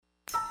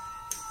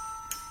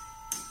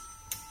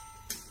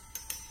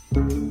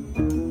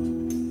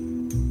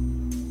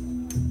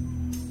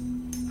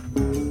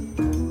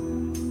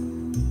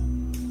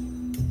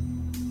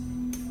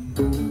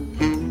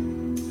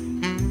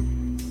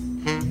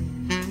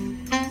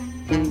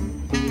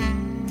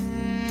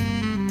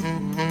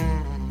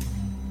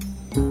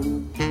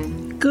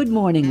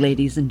morning,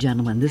 ladies and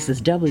gentlemen. This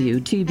is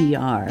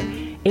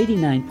WTBR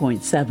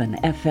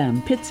 89.7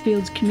 FM,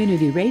 Pittsfield's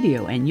Community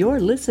Radio, and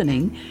you're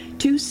listening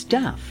to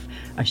Stuff,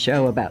 a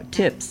show about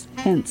tips,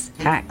 hints,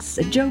 hacks,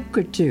 a joke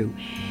or two.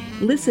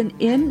 Listen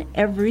in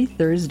every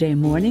Thursday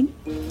morning.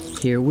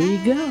 Here we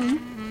go.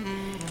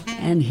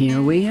 And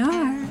here we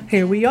are.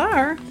 Here we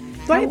are.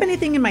 Do I have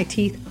anything in my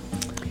teeth?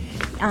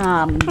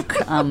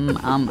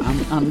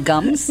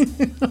 Gums.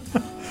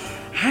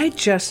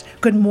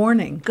 Good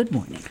morning. Good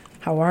morning.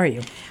 How are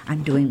you?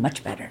 I'm doing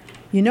much better.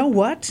 You know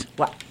what?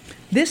 What?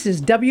 This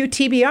is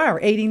WTBR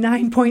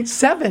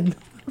 89.7.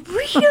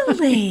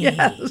 Really?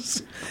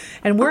 Yes.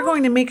 And we're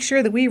going to make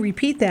sure that we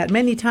repeat that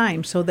many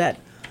times so that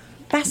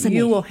Fascinating.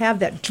 you will have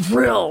that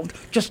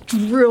just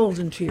drilled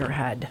into your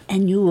head.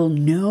 And you will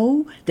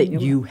know that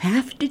you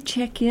have to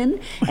check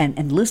in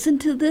and listen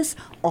to this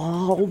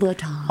all the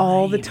time.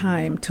 All the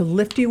time. To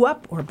lift you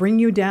up or bring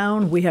you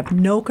down. We have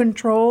no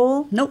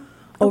control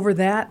over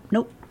that.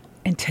 Nope.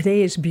 And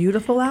today is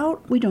beautiful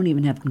out. We don't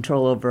even have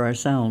control over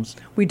ourselves.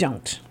 We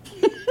don't.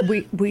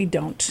 we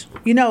don't.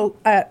 You know,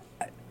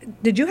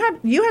 did you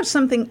have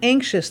something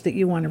anxious that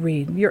you want to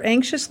read? You're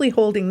anxiously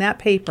holding that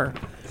paper.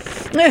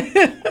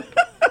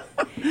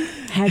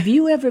 Have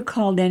you ever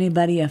called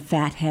anybody a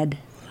fathead?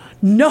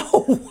 No.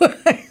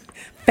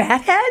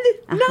 Fathead?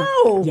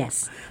 No.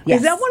 Yes.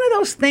 Is that one of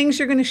those things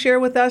you're going to share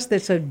with us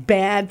that's a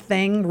bad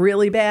thing,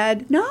 really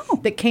bad? No.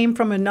 That came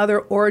from another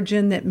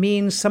origin that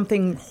means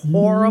something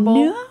horrible?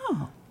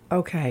 No.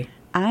 Okay.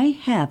 I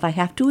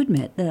have to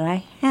admit that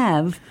I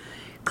have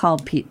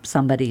called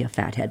somebody a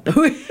fathead.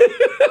 But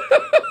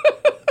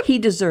he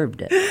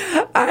deserved it.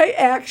 I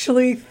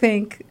actually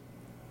think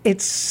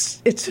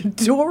it's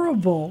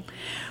adorable.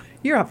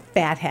 You're a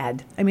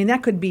fathead. I mean,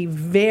 it could be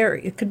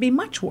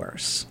much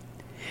worse.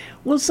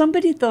 Well,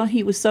 somebody thought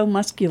he was so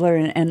muscular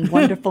and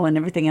wonderful and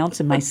everything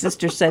else, and my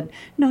sister said,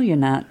 "No, you're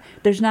not.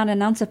 There's not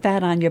an ounce of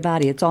fat on your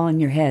body. It's all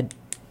in your head."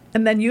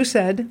 And then you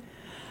said,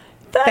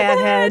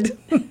 fathead.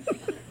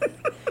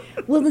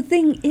 Well, the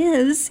thing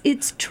is,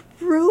 it's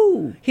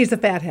true. He's a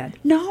fathead.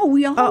 No,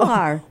 we all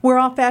are. We're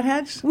all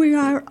fatheads? We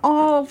are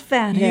all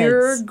fatheads.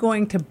 You're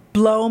going to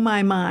blow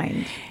my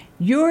mind.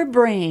 Your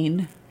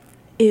brain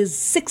is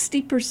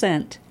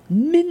 60%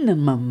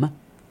 minimum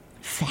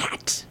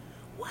fat.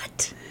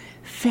 What?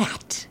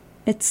 Fat.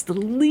 It's the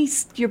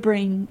least your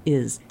brain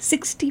is.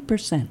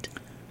 60%.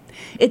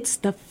 It's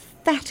the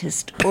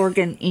fattest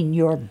organ in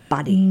your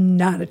body.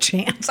 Not a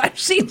chance.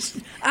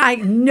 I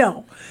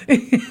know.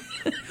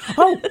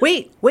 Oh,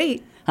 wait.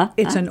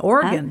 It's an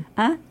organ.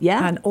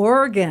 Yeah. An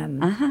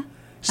organ.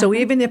 So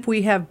even if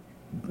we have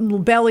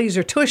bellies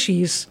or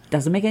tushies,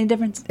 Doesn't make any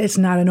difference. it's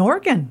not an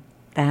organ.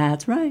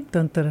 That's right.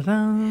 Dun, dun, dun,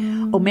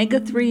 dun.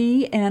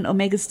 Omega-3 and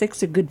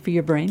omega-6 are good for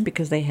your brain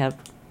because they have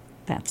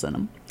fats in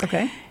them.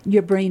 Okay.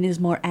 Your brain is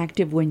more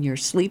active when you're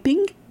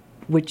sleeping,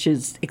 which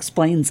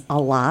explains a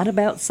lot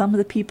about some of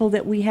the people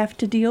that we have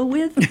to deal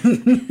with.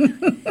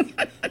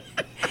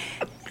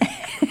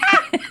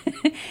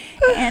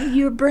 And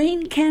your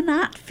brain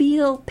cannot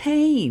feel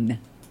pain.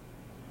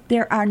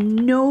 There are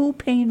no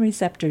pain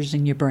receptors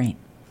in your brain.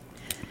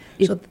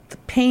 So the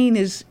pain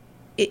is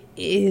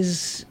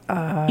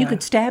You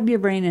could stab your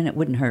brain and it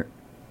wouldn't hurt.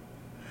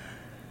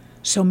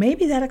 So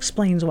maybe that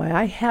explains why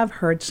I have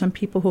heard some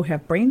people who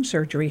have brain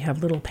surgery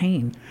have little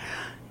pain.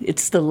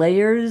 It's the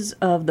layers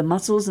of the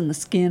muscles and the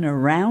skin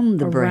around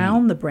the brain.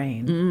 Around the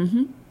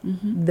brain.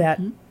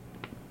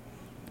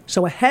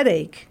 So a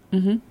headache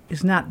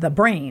is not the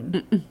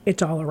brain.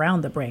 It's all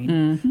around the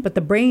brain. But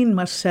the brain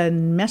must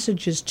send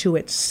messages to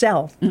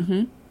itself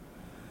to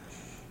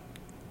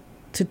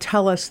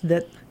tell us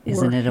that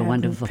Isn't it a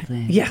wonderful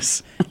thing?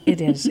 Yes,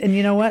 it is. And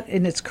you know what?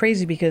 And it's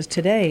crazy because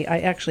today I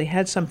actually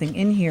had something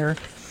in here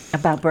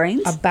About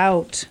brains?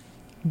 about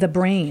the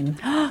brain.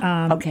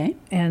 Okay.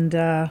 And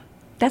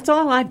That's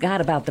all I've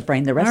got about the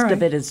brain. The rest all right.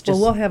 of it is just...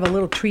 Well, we'll have a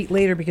little treat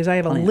later because I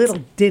have a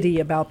little ditty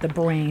about the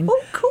brain.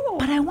 Oh, cool.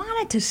 But I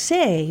wanted to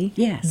say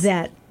Yes.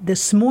 that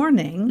this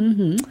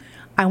morning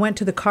I went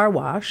to the car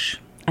wash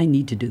I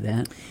need to do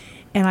that.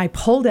 and I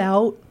pulled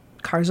out,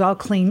 car's all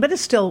clean, but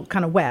it's still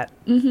kind of wet.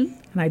 And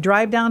I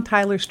drive down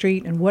Tyler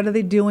Street, and what are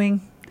they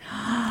doing?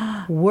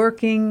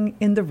 Working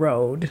in the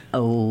road.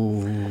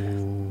 Oh.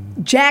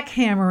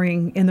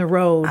 Jackhammering in the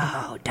road.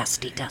 Oh,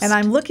 dusty. And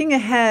I'm looking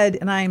ahead,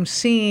 and I'm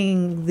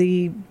seeing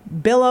the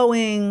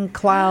billowing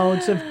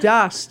clouds of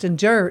dust and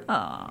dirt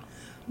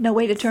No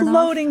way to turn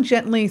floating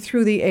gently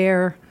through the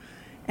air,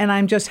 and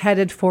I'm just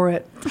headed for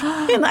it.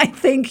 And I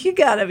think, you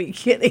gotta be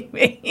kidding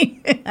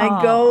me.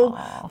 I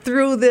go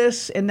through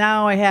this, and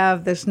now I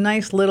have this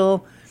nice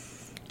little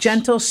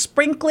gentle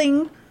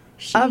sprinkling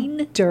Sheen.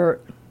 of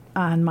dirt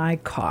on my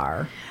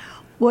car.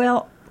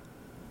 Well,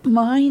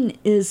 mine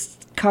is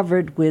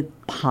covered with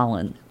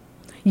pollen.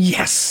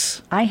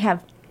 Yes. I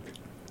have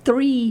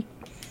 3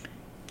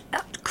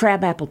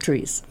 crabapple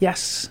trees,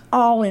 Yes.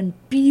 all in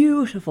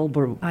beautiful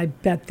bloom. I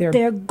bet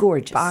They're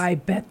gorgeous. I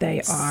bet they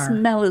are.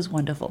 Smell is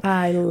wonderful.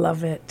 I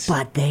love it.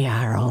 But they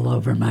are all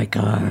over my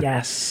car.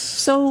 Yes.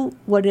 So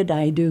what did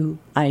I do?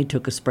 I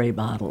took a spray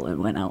bottle and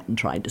went out and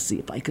tried to see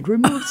if I could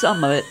remove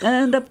some of it.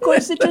 And, of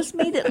course, it just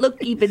made it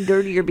look even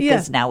dirtier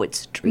because now it's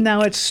streaky.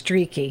 Now it's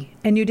streaky.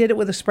 And you did it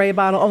with a spray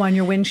bottle, on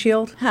your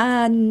windshield?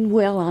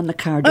 Well, on the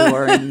car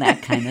door and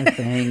that kind of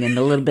thing, and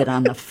a little bit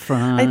on the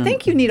front. I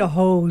think you need a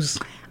hose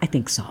I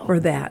think so. for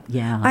that.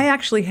 Yeah. I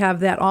actually have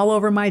that all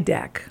over my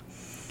deck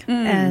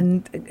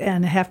and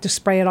have to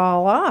spray it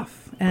all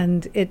off.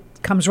 And it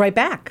comes right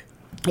back.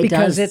 It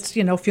because does. it's,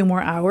 a few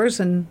more hours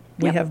and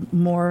we Yep. have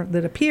more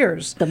that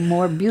appears. The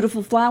more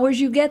beautiful flowers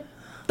you get,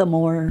 the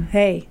more...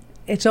 Hey,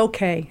 it's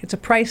okay. It's a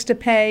price to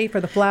pay for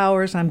the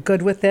flowers. I'm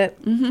good with it.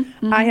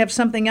 I have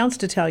something else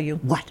to tell you.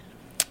 What?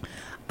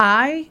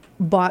 I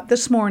bought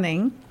this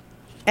morning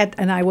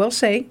and I will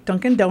say,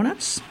 Dunkin'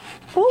 Donuts,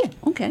 Oh,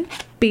 okay.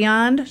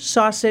 Beyond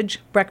Sausage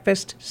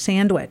Breakfast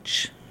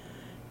Sandwich.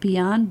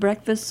 Beyond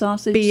breakfast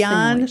sausage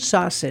Beyond sandwich.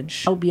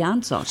 Sausage. Oh,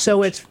 Beyond sausage.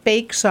 So it's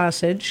fake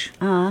sausage.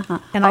 Uh-huh.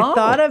 And I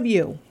thought of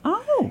you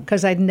Oh.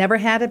 because I'd never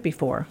had it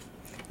before.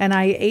 And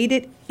I ate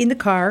it in the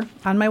car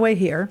on my way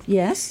here,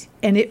 Yes.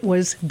 and it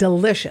was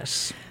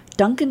delicious.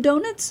 Dunkin'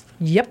 Donuts?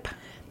 Yep.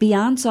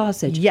 Beyond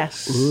sausage.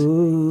 Yes.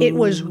 It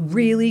was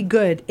really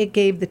good. It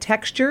gave the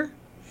texture,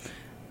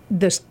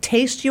 the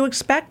taste you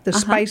expect, the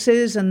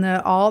spices and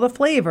all the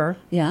flavor.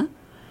 Yeah.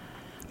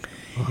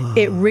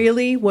 It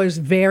really was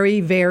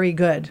very, very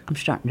good. I'm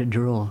starting to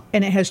drool.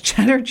 And it has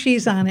cheddar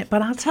cheese on it,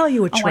 but I'll tell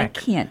you a Oh, I trick.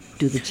 can't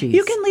do the cheese.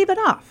 You can leave it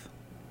off.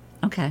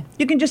 Okay.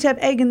 You can just have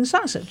egg in the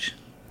sausage.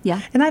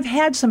 Yeah. And I've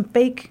had some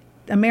fake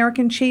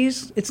American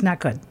cheese. It's not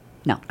good.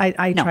 No.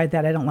 I No. tried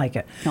that. I don't like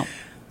it. No.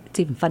 It's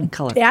even funny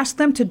color. Ask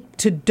them to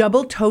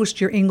double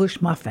toast your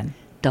English muffin.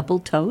 Double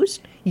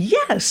toast?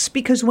 Yes,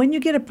 because when you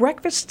get a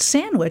breakfast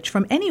sandwich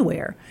from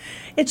anywhere,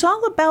 it's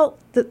all about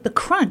the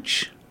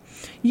crunch.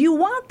 You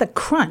want the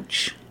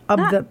crunch of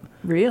the...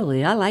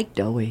 Really? I like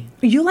doughy.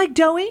 You like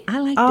doughy? I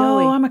like Oh,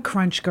 doughy. I'm a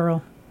crunch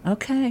girl.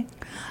 Okay.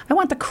 I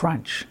want the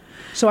crunch.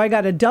 So I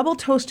got a double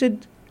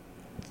toasted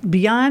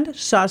Beyond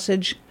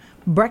Sausage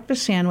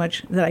breakfast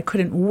sandwich that I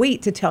couldn't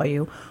wait to tell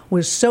you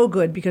was so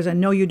good because I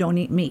know you don't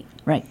eat meat.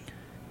 Right.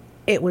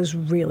 It was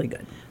really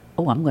good.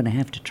 Oh, I'm going to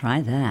have to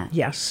try that.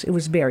 Yes, it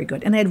was very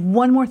good. And I had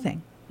one more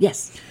thing.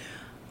 Yes.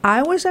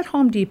 I was at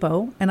Home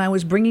Depot and I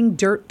was bringing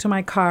dirt to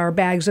my car,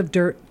 bags of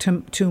dirt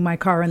to my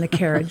car in the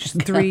carriage.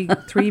 three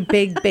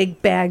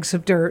big bags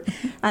of dirt.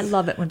 I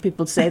love it when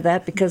people say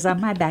that because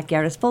my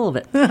backyard is full of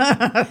it.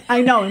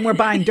 I know, and we're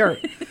buying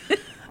dirt.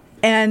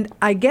 And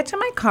I get to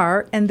my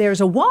car and there's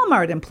a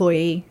Walmart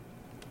employee.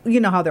 You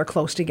know how they're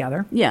close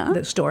together. Yeah.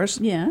 The stores.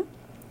 Yeah.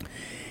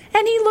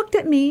 And he looked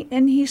at me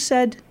and he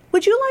said,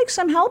 "Would you like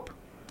some help?"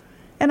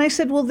 And I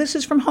said, "Well, this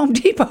is from Home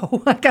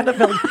Depot." I kind of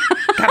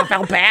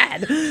felt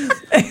bad. And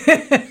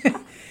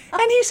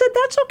he said,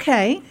 "That's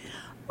okay."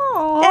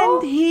 Oh.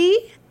 And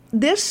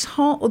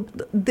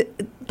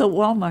The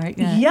Walmart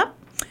guy. Yep.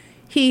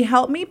 He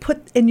helped me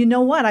and you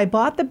know what? I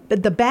bought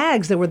the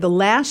bags. There were the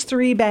last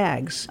 3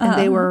 bags, and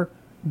they were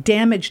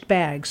damaged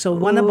bags. So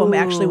one of them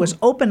actually was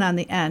open on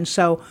the end.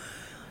 So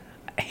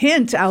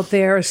hint out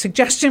there, a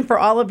suggestion for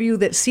all of you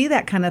that see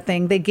that kind of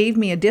thing, they gave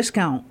me a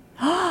discount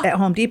at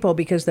Home Depot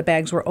because the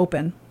bags were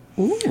open.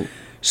 Ooh.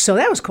 So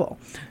that was cool.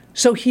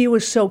 So he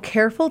was so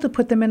careful to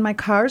put them in my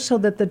car so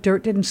that the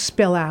dirt didn't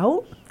spill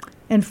out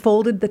and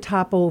folded the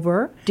top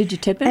over. Did you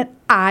tip him? And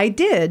I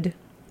did.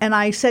 And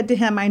I said to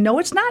him, "I know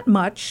it's not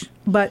much,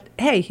 but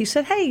hey," he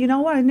said, "Hey, you know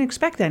what? I didn't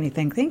expect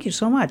anything. Thank you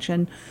so much."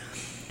 And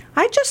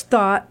I just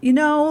thought,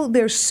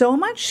 there's so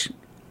much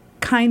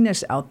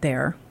kindness out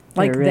there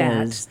like There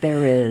is.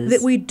 that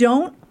we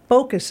don't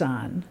focus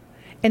on.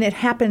 And it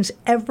happens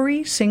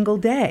every single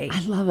day.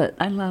 I love it.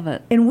 I love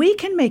it. And we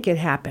can make it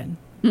happen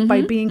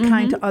by being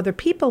kind to other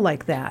people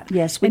like that.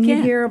 Yes, we and can.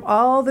 you hear of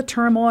all the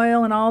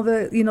turmoil and all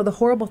the, the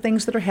horrible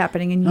things that are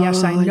happening. And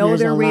yes, I know there's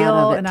they're a lot of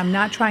real, it. and I'm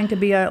not trying to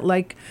be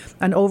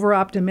an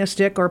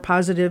over-optimistic or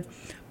positive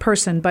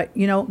person, but,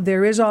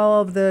 there is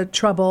all of the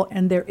trouble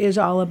and there is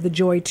all of the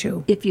joy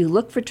too. If you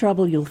look for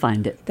trouble, you'll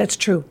find it. That's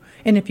true.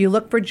 And if you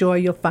look for joy,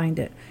 you'll find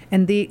it.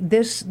 And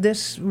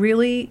this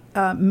really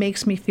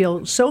makes me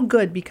feel so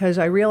good because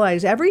I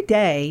realize every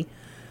day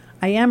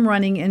I am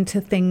running into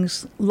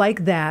things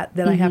like that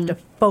I have to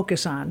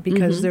focus on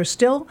because there's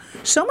still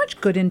so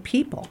much good in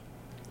people.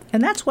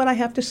 And that's what I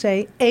have to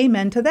say.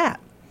 Amen to that.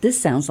 This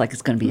sounds like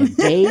it's going to be a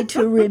day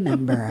to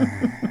remember.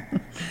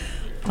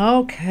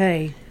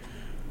 Okay.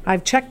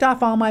 I've checked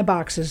off all my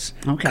boxes.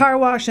 Okay. Car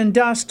wash and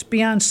dust,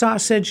 Beyond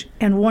Sausage,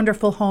 and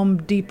wonderful Home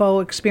Depot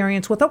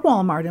experience with a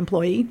Walmart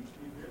employee.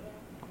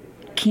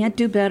 Can't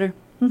do better.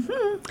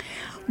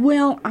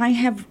 Well, I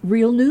have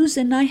real news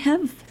and I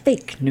have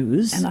fake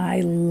news. And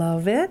I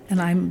love it.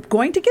 And I'm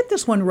going to get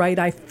this one right.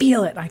 I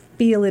feel it. I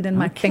feel it in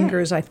my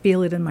fingers. I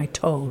feel it in my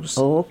toes.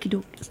 Okie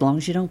doke. As long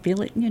as you don't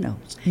feel it in your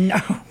nose. No.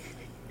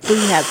 We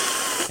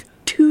have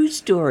 2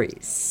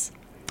 stories.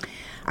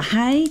 A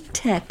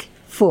high-tech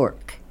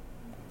fork,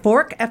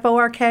 Fork,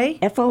 F-O-R-K?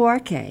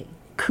 F-O-R-K,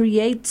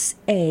 creates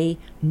a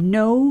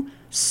no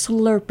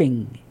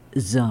slurping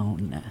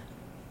zone.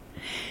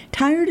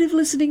 Tired of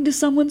listening to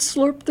someone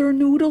slurp their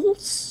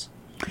noodles?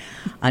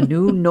 A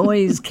new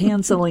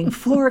noise-canceling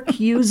fork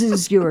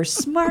uses your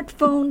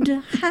smartphone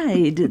to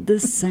hide the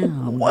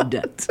sound.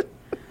 What?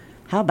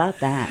 How about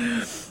that?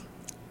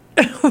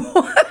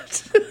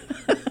 What?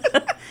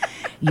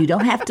 You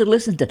don't have to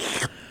listen to...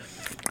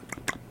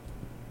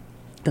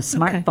 The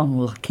smartphone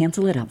will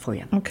cancel it out for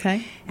you.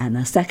 Okay. And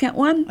the second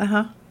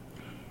one,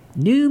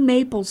 new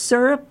maple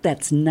syrup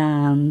that's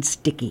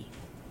non-sticky.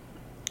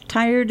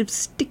 Tired of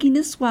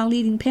stickiness while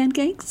eating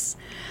pancakes?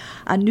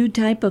 A new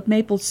type of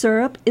maple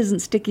syrup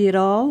isn't sticky at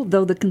all,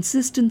 though the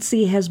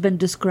consistency has been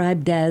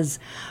described as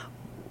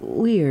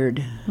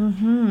weird.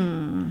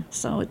 Mm-hmm.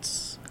 So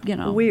it's,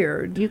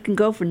 weird. You can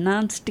go for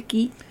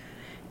non-sticky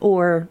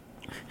or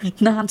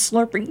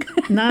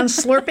non-slurping.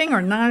 Non-slurping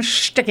or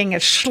non-sticking?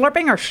 It's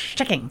slurping or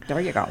sticking.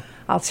 There you go.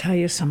 I'll tell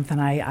you something.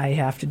 I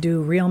have to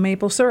do real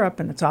maple syrup,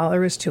 and that's all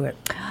there is to it.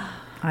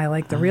 I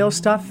like the real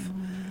stuff.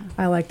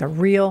 I like the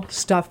real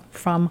stuff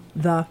from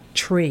the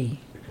tree.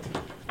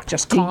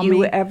 Just call me. Do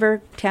you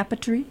ever tap a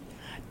tree?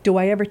 Do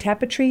I ever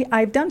tap a tree?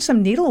 I've done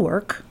some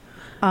needlework,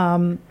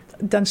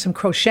 done some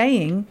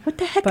crocheting. What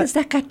the heck has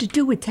that got to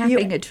do with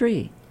tapping a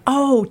tree?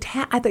 Oh,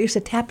 I thought you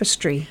said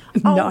tapestry.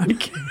 No, I'm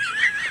kidding.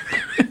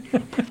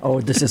 Oh,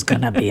 this is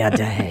going to be a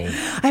day.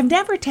 I've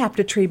never tapped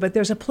a tree, but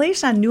there's a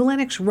place on New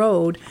Lenox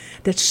Road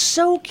that's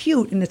so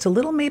cute, and it's a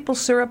little maple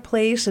syrup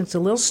place, and it's a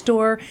little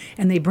store,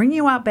 and they bring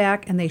you out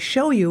back, and they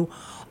show you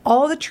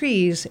all the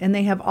trees, and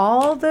they have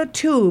all the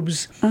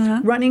tubes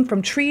running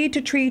from tree to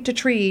tree to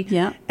tree,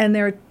 and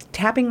they're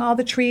tapping all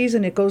the trees,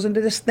 and it goes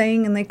into this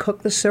thing, and they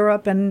cook the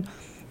syrup, and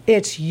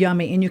it's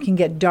yummy, and you can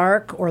get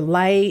dark or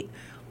light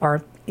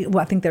or... Well,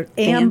 I think they're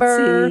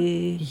amber.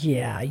 Fancy.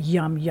 Yeah,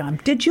 yum, yum.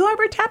 Did you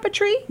ever tap a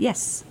tree?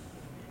 Yes.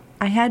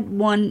 I had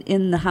one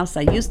in the house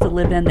I used to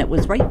live in that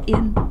was right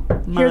in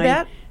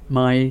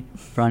my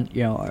front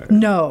yard.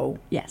 No.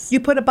 Yes. You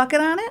put a bucket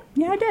on it?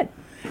 Yeah, I did.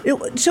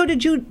 So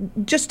did you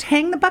just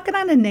hang the bucket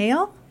on a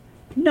nail?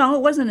 No,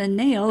 it wasn't a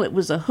nail. It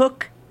was a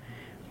hook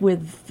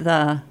with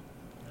an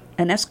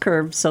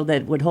S-curve so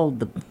that it would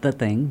hold the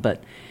thing,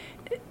 but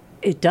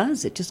it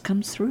does. It just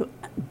comes through.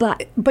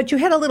 But you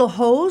had a little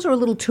hose or a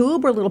little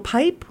tube or a little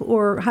pipe,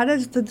 or how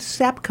does the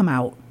sap come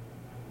out?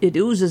 It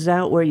oozes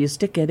out where you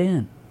stick it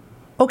in.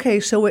 Okay,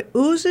 so it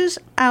oozes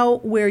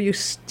out where you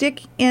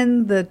stick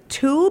in the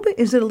tube?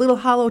 Is it a little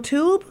hollow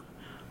tube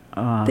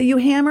that you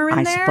hammer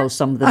in there? I suppose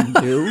some of them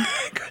do.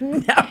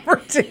 Could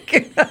never take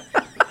it.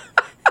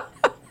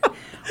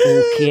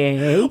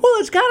 Okay. Well,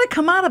 it's got to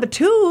come out of a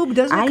tube.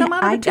 Doesn't it come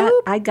out of a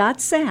tube? I got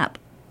sap.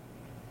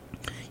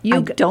 I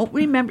don't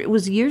remember. It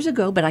was years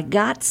ago, but I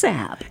got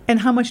sap. And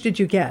how much did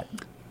you get?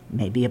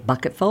 Maybe a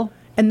bucket full.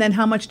 And then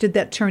how much did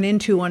that turn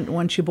into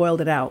once you boiled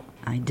it out?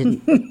 I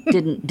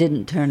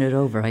didn't turn it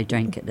over. I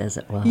drank it as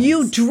it was.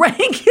 You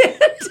drank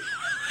it?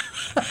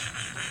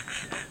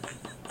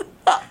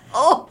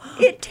 Oh,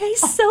 it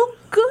tastes so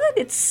good.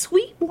 It's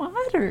sweet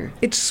water.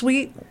 It's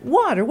sweet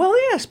water. Well,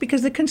 yes,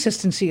 because the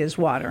consistency is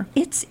water.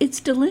 It's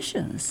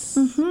delicious.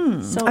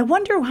 Mm-hmm. So I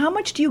wonder how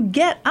much do you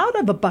get out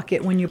of a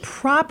bucket when you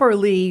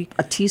properly...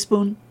 A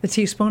teaspoon. A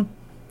teaspoon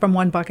from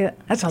one bucket?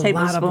 That's a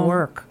lot of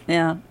work.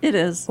 Yeah, it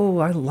is. Oh,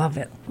 I love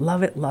it.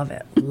 Love it, love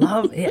it,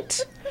 love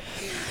it.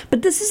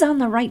 But this is on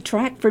the right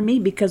track for me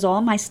because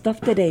all my stuff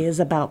today is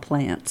about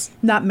plants.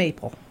 Not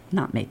maple.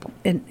 Not maple.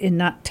 And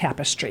not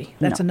tapestry.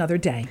 That's another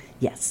day.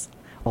 Yes.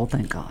 Oh,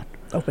 thank God.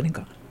 Open and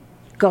go.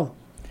 Go.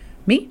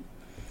 Me?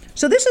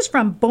 So this is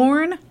from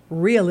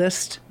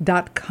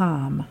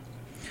bornrealist.com.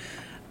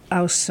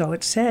 Oh, so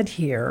it said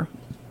here,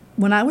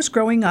 when I was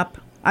growing up,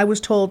 I was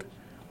told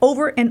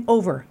over and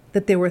over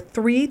that there were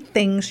 3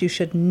 things you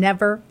should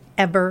never,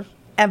 ever,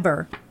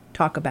 ever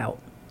talk about.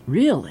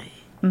 Really?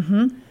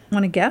 Mm-hmm.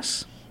 Want to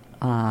guess?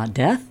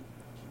 Death?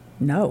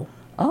 No.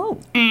 Oh.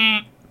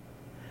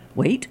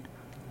 Wait.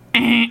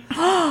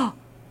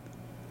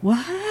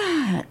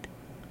 What?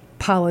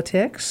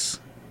 Politics.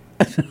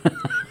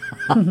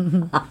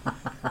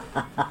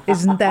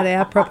 Isn't that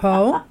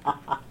apropos?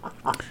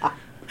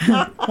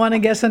 Want to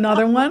guess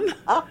another one?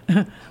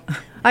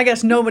 I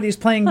guess nobody's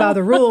playing by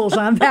the rules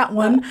on that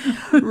one.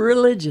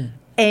 Religion.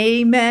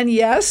 Amen,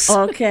 yes.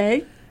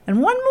 Okay.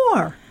 And one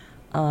more.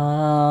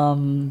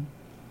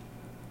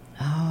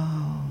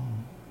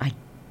 I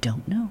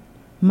don't know.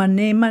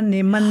 Money,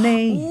 money,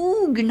 money.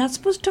 Ooh, you're not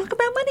supposed to talk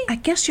about money? I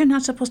guess you're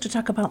not supposed to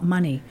talk about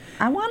money.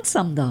 I want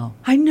some, though.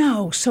 I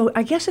know. So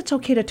I guess it's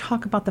okay to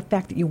talk about the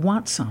fact that you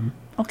want some.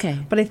 Okay.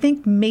 But I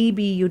think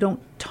maybe you don't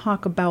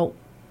talk about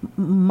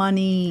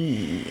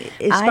money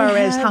as far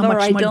as how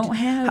much money. Don't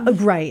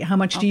have. Right. How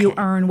much do you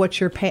earn?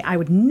 What's your pay? I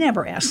would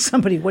never ask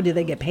somebody, what do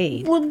they get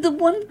paid? Well, the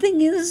one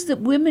thing is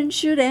that women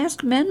should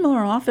ask men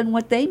more often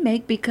what they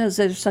make because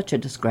there's such a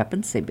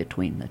discrepancy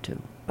between the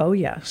two. Oh,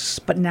 yes.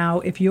 But now,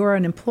 if you're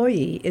an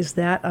employee, is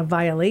that a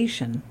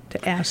violation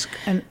to ask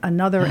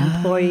another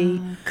employee?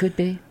 Could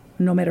be.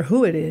 No matter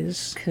who it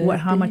is,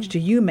 how much do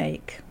you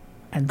make?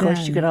 And of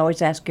course, you could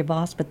always ask your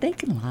boss, but they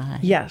can lie.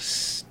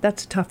 Yes,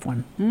 that's a tough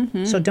one.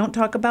 Mm-hmm. So don't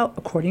talk about,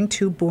 according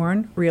to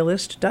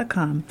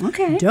bornrealist.com,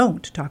 okay.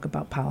 Don't talk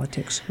about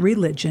politics,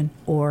 religion,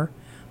 or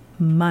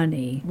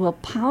money. Well,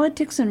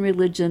 politics and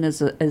religion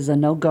is a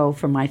no-go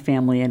for my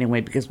family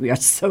anyway, because we are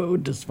so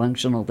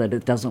dysfunctional that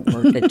it doesn't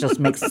work. It just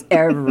makes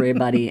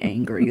everybody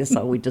angry,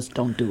 so we just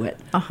don't do it.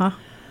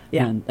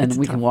 Yeah, And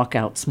we can walk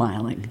out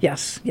smiling.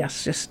 Yes,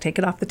 just take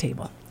it off the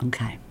table.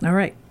 Okay. All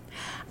right.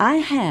 I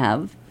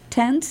have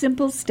 10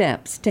 simple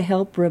steps to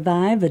help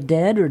revive a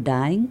dead or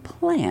dying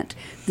plant.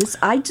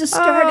 I just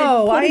started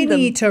I them.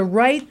 need to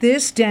write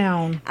this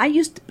down. I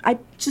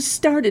just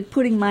started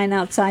putting mine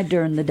outside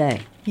during the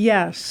day.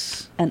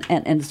 Yes. And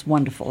it's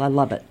wonderful. I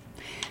love it.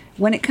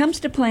 When it comes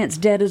to plants,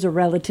 dead is a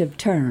relative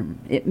term.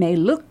 It may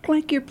look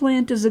like your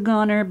plant is a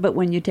goner, but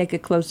when you take a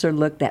closer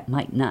look, that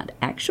might not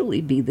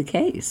actually be the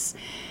case.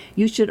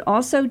 You should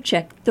also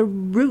check the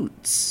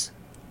roots.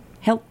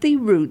 Healthy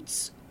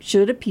roots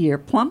should appear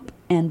plump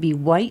and be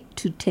white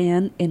to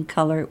tan in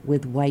color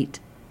with white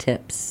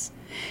tips.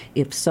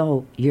 If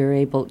so,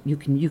 you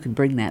can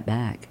bring that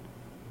back.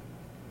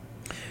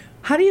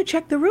 How do you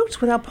check the roots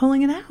without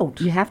pulling it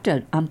out? You have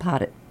to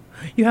unpot it.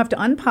 You have to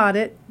unpot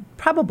it,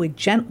 probably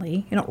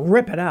gently. You don't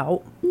rip it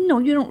out. No,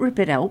 you don't rip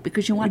it out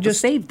because you want to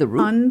save the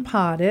root.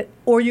 Unpot it,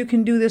 or you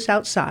can do this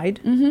outside.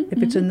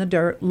 If it's in the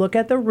dirt, look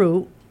at the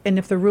root, and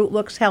if the root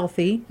looks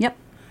healthy, Yep.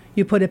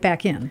 you put it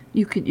back in.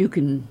 You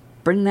can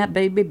bring that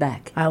baby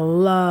back. I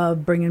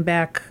love bringing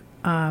back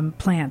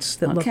plants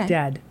that look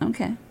dead.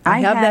 Okay. I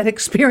have that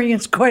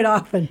experience quite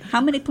often.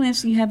 How many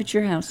plants do you have at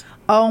your house?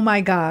 Oh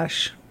my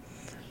gosh.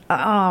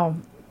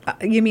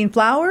 You mean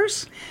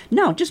flowers?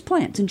 No, just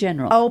plants in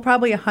general. Oh,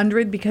 probably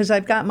 100 because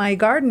I've got my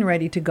garden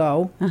ready to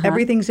go.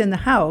 Everything's in the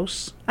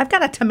house. I've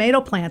got a tomato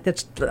plant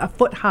that's a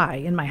foot high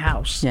in my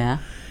house. Yeah.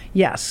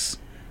 Yes.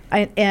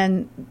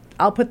 And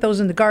I'll put those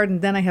in the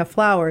garden, then I have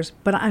flowers,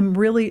 but I'm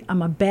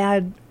a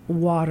bad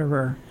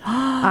waterer.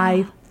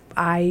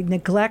 I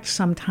neglect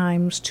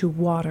sometimes to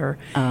water,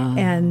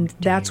 and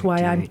that's why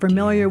I'm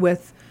familiar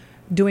with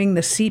doing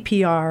the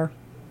CPR.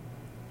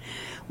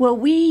 Well,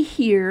 we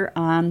here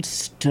on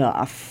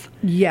Stuff,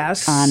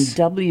 Yes. on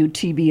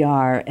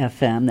WTBR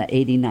FM, the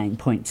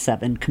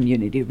 89.7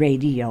 community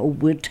radio,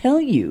 will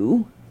tell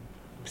you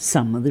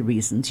some of the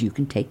reasons you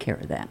can take care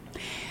of that.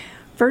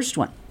 First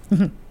one,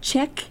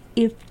 check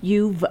if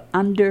you've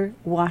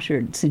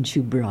underwatered since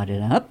you brought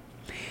it up.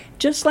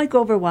 Just like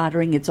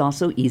overwatering, it's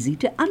also easy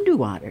to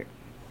underwater.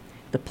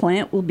 The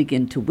plant will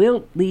begin to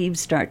wilt, leaves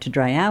start to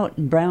dry out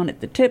and brown at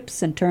the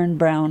tips and turn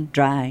brown,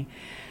 die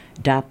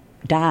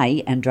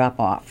and drop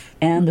off.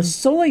 And the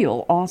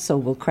soil also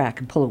will crack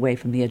and pull away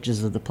from the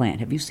edges of the plant.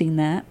 Have you seen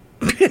that?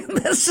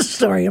 That's the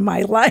story of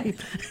my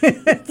life.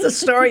 It's the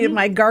story of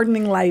my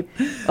gardening life.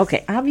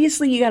 Okay,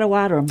 obviously you got to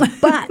water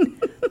them,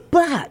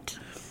 but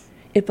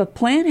if a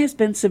plant has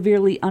been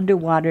severely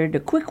underwatered, a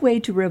quick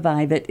way to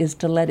revive it is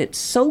to let it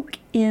soak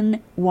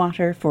in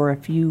water for a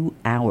few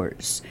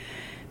hours.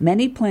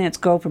 Many plants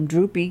go from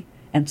droopy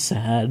and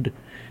sad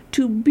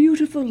to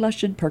beautiful,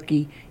 lush, and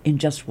perky in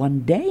just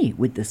one day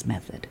with this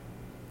method.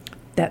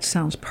 That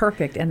sounds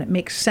perfect, and it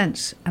makes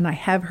sense. And I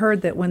have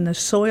heard that when the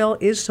soil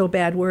is so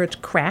bad where it's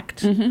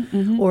cracked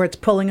or it's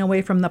pulling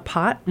away from the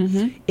pot,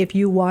 if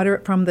you water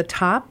it from the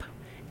top,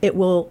 it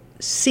will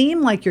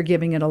seem like you're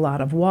giving it a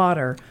lot of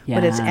water,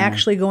 but it's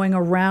actually going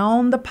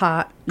around the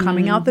pot,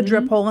 coming out the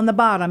drip hole in the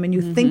bottom, and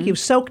you think you've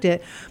soaked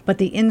it, but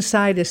the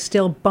inside is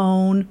still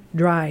bone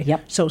dry.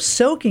 Yep. So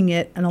soaking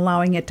it and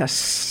allowing it to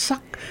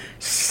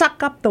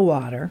suck up the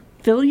water.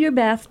 Fill your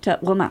bathtub,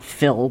 well, not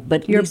fill,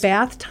 but Your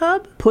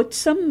bathtub? put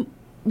some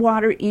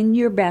water in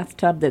your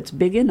bathtub that's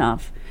big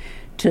enough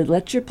to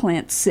let your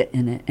plants sit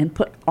in it, and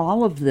put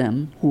all of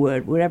them,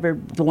 whatever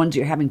the ones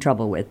you're having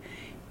trouble with,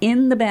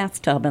 in the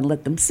bathtub and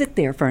let them sit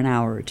there for an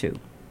hour or two.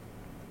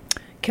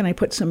 Can I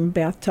put some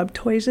bathtub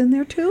toys in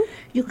there too?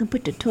 You can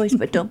put the toys,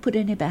 but don't put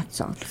any bath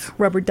salts.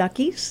 Rubber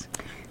duckies?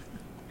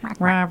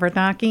 Rubber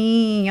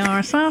ducky,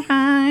 you're so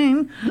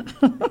fine.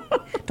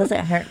 Does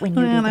it hurt when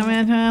you do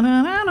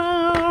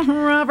that?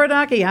 Rubber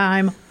ducky,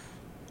 I'm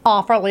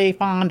awfully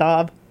fond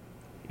of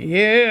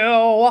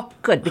you.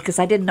 Good, because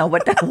I didn't know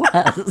what that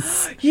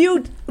was.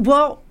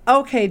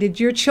 Okay, did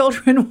your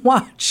children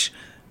watch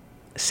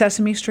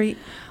Sesame Street?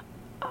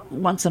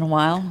 Once in a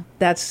while.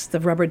 That's the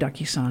Rubber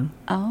Ducky song.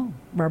 Oh.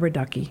 Rubber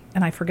Ducky.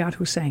 And I forgot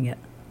who sang it.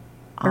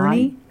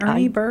 Ernie?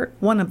 Bert?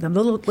 One of them.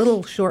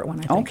 Little short one,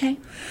 I think. Okay.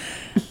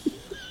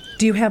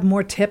 Do you have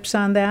more tips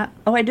on that?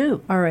 Oh, I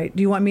do. All right.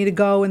 Do you want me to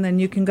go and then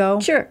you can go?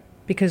 Sure.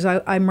 Because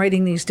I'm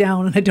writing these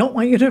down and I don't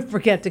want you to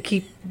forget to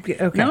keep.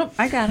 Okay. Nope,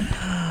 I got it.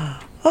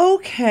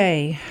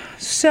 Okay.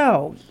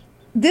 So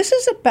this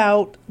is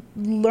about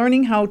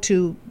learning how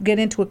to get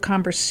into a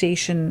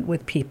conversation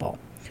with people.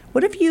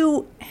 What if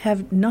you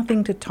have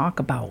nothing to talk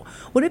about?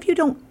 What if you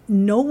don't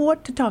know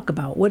what to talk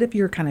about? What if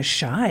you're kind of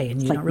shy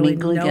and you Like don't really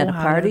know mingling at a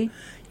how party? to?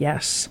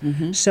 Yes.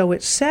 So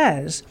it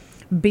says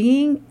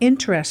being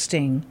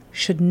interesting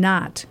should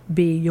not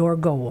be your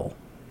goal.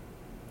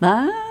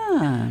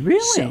 Ah, really?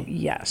 So,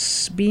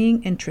 yes,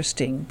 being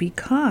interesting,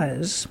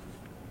 because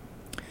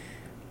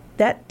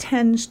that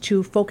tends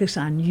to focus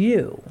on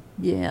you.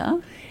 Yeah.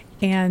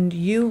 And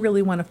you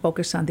really want to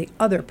focus on the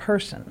other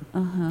person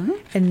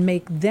and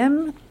make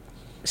them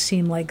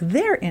seem like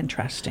they're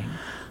interesting.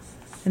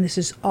 And this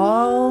is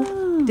all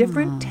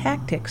different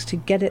tactics to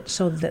get it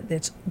so that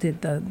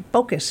the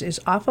focus is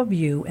off of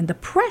you and the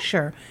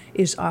pressure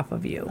is off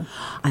of you.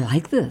 I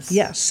like this.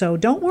 Yes, so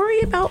don't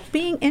worry about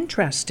being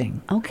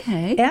interesting.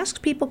 Okay.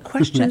 Ask people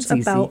questions That's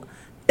easy. about...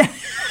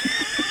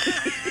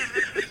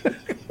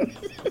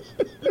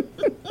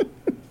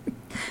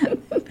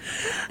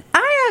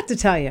 I have to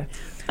tell you,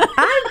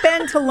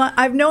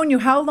 I've known you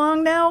how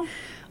long now?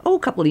 Oh, a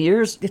couple of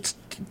years.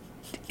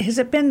 Has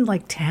it been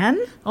like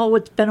 10? Oh,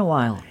 it's been a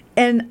while.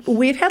 And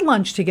we've had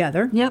lunch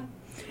together. Yep.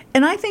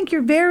 And I think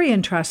you're very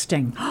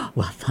interesting.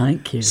 Well,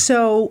 thank you.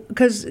 So,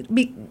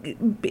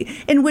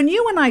 and when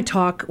you and I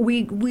talk,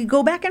 we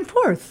go back and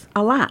forth.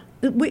 A lot.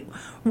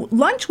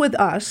 Lunch with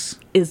us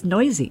Is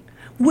noisy.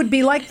 would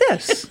be like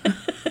this,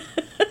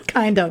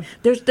 kind of.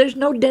 There's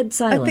no dead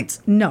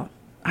silence. No,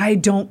 I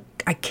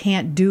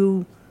can't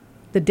do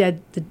the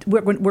dead.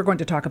 We're going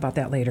to talk about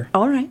that later.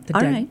 All right. The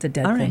all dead, right. the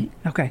dead all thing.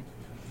 right. Okay.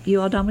 You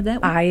all done with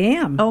that one? I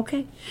am.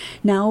 Okay.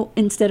 Now,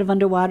 instead of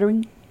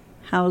underwatering,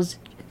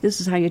 this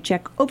is how you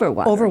check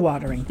overwatering.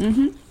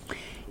 Overwatering.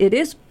 It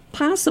is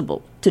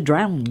possible to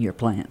drown your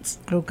plants.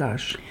 Oh,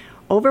 gosh.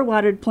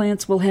 Overwatered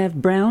plants will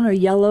have brown or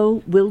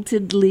yellow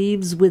wilted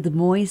leaves with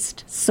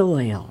moist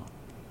soil.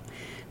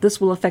 This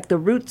will affect the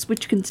roots,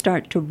 which can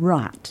start to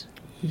rot.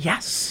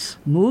 Yes.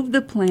 Move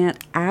the plant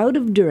out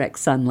of direct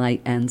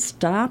sunlight and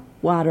stop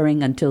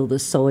watering until the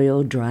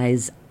soil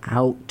dries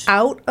out.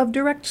 Out of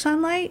direct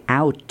sunlight?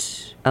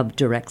 Out of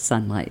direct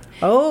sunlight.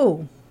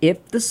 Oh.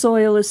 If the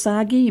soil is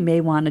soggy, you may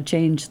want to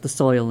change the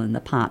soil in the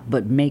pot,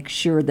 but make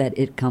sure that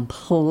it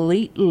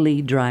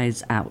completely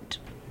dries out.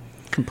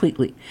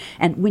 Completely.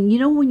 And when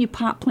you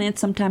pot plants,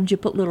 sometimes you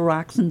put little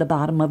rocks in the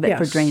bottom of it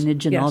for Yes.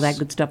 drainage and all Yes. that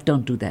good stuff.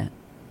 Don't do that.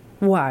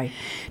 Why?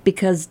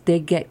 Because they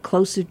get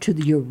closer to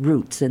your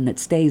roots and it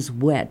stays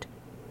wet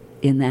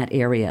in that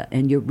area,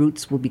 and your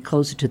roots will be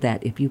closer to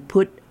that. If you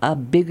put a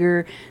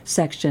bigger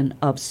section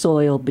of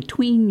soil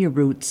between your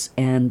roots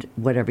and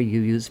whatever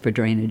you use for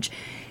drainage,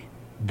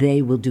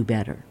 they will do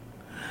better.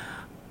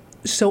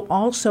 So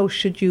also,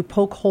 should you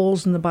poke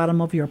holes in the bottom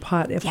of your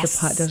pot if Yes.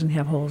 the pot doesn't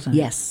have holes in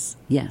Yes,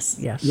 yes,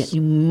 Yes. Yeah,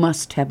 you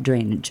must have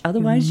drainage.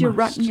 Otherwise, you're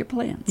must. rotting your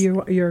plants.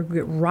 it? Your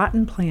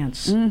rotten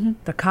plants. Mm-hmm.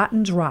 The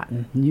cotton's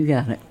rotten. You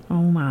got it.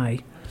 Oh, my.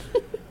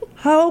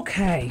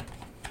 Okay.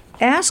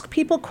 Ask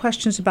people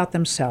questions about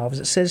themselves.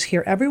 It says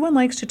here, everyone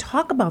likes to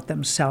talk about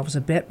themselves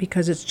a bit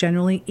because it's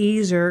generally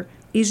easier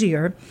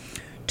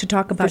to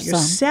talk about For some.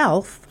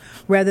 yourself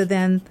rather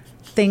than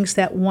things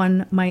that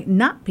one might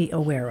not be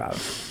aware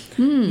of.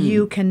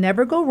 You can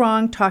never go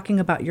wrong talking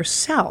about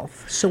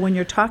yourself. So when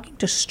you're talking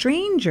to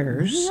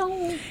strangers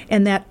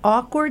and that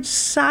awkward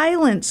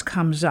silence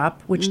comes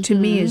up, which to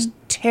me is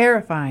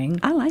terrifying.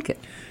 I like it.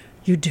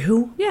 You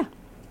do? Yeah.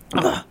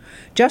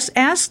 Just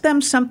ask them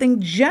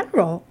something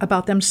general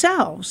about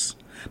themselves,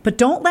 but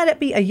don't let it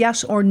be a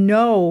yes or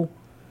no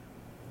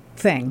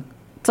thing.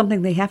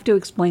 Something they have to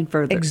explain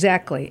further.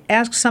 Exactly.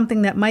 Ask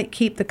something that might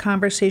keep the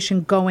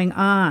conversation going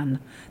on.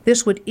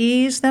 This would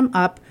ease them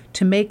up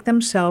to make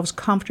themselves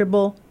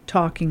comfortable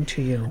talking to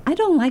you. I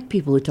don't like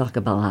people who talk a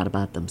lot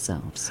about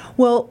themselves.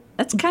 Well,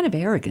 That's kind of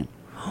arrogant.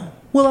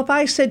 if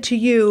I said to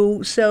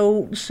you,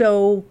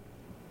 so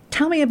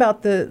tell me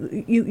about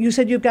you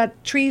said you've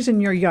got trees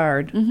in your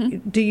yard.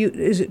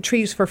 Is it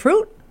trees for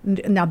fruit?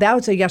 Now that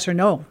was a yes or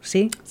no.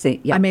 See,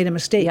 yeah. I made a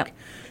mistake. Yep.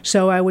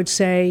 So I would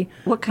say,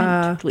 What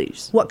kind of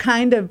trees? What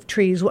kind of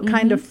trees? What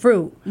kind of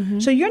fruit?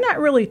 So you're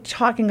not really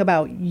talking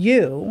about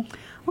you.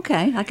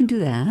 Okay, I can do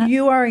that.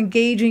 You are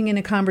engaging in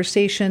a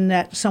conversation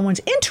that someone's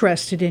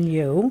interested in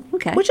you,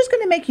 Okay. which is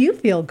going to make you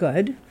feel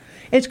good.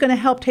 It's going to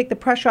help take the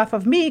pressure off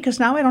of me because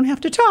now I don't have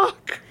to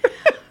talk.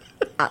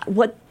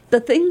 The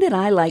thing that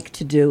I like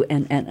to do,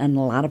 and a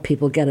lot of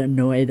people get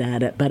annoyed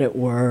at it, but it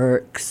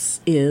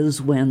works,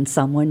 is when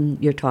someone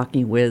you're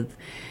talking with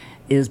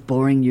is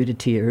boring you to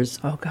tears.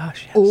 Oh,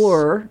 gosh, yes.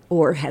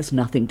 Or has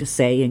nothing to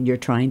say and you're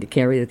trying to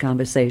carry the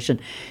conversation.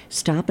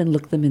 Stop and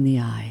look them in the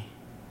eye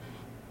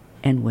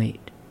and wait.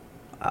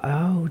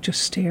 Oh,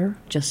 just stare?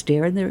 Just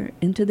stare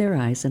into their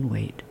eyes and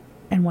wait.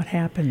 And what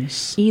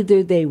happens?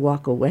 Either they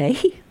walk away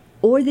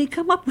or they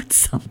come up with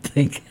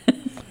something.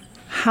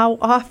 How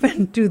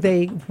often do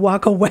they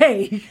walk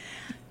away?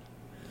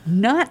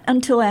 Not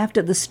until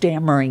after the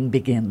stammering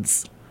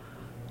begins.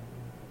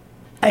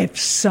 If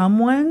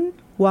someone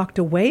walked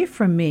away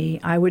from me,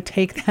 I would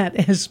take that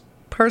as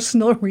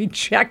personal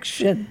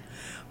rejection.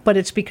 But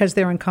it's because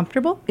they're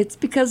uncomfortable? It's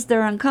because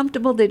they're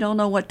uncomfortable, they don't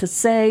know what to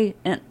say,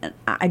 and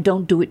I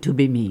don't do it to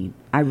be mean.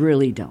 I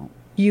really don't.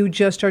 You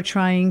just are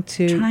trying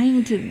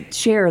to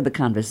share the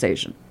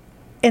conversation.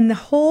 And the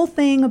whole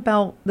thing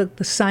about the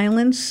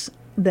silence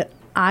that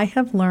I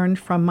have learned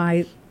from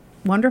my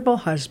wonderful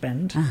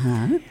husband,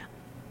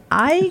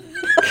 I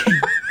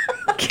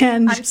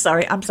can... I'm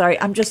sorry.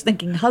 I'm just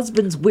thinking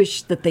husbands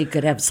wish that they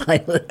could have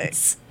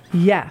silence.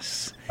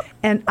 Yes.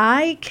 And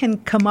I can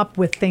come up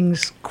with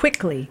things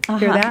quickly.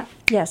 Hear that?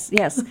 Yes.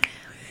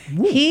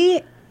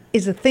 He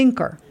is a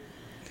thinker.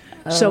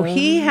 So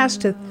he has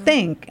to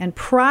think and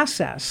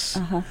process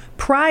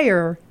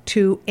prior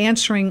to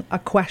answering a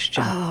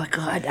question. Oh,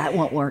 God, that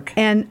won't work.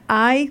 And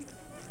I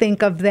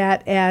think of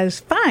that as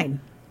fine.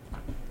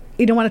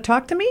 You don't want to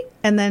talk to me?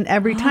 And then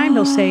every time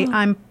he'll say,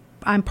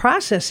 I'm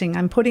processing,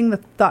 I'm putting the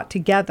thought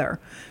together.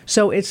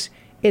 So it's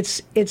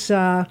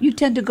You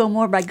tend to go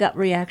more by gut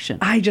reaction.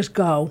 I just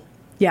go.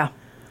 Yeah.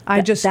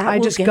 I just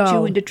get go.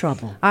 you into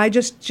trouble. I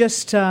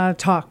just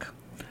talk.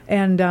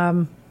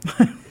 And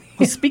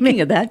Well, speaking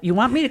of that, you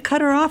want me to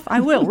cut her off? I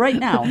will right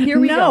now. Here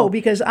we go. No,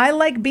 because I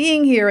like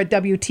being here at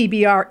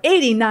WTBR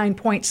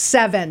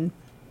 89.7.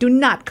 Do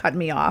not cut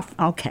me off.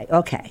 Okay.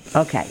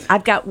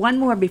 I've got one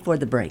more before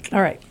the break.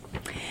 All right.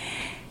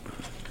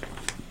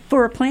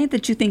 For a plant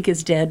that you think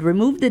is dead,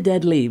 remove the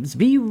dead leaves.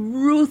 Be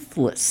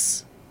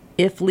ruthless.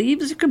 If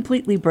leaves are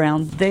completely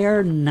brown,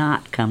 they're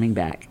not coming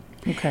back.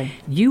 Okay.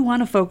 You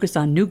want to focus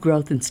on new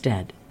growth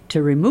instead.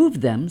 To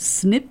remove them,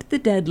 snip the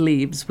dead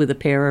leaves with a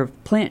pair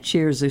of plant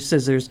shears or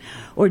scissors,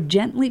 or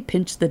gently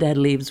pinch the dead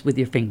leaves with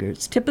your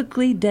fingers.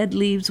 Typically, dead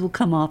leaves will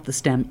come off the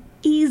stem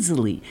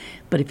easily,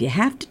 but if you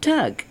have to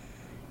tug,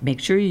 make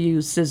sure you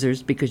use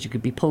scissors because you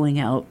could be pulling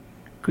out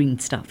green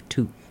stuff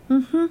too.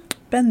 Mm-hmm.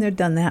 Been there,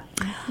 done that.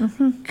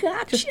 Mm-hmm.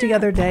 Gotcha. Just the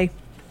other day.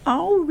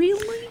 Oh,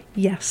 really?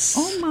 Yes.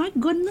 Oh, my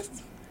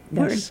goodness.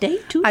 We're a Yes. day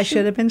too I soon.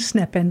 should have been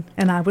snipping,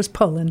 and I was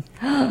pulling.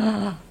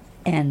 And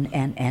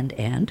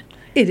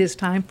It is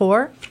time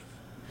for...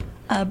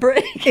 a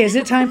break. Is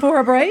it time for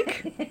a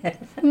break?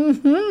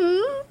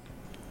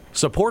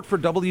 Support for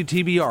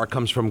WTBR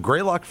comes from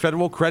Greylock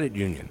Federal Credit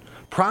Union,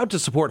 proud to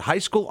support high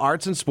school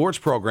arts and sports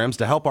programs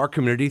to help our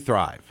community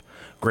thrive.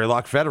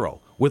 Greylock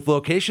Federal, with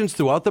locations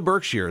throughout the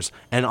Berkshires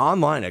and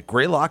online at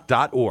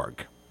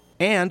greylock.org.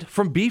 And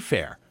from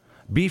BeFair.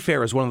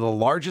 BeFair is one of the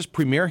largest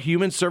premier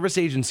human service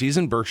agencies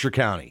in Berkshire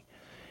County.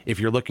 If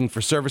you're looking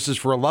for services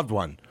for a loved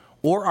one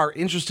or are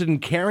interested in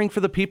caring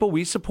for the people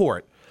we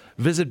support,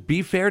 visit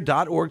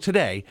befair.org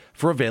today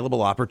for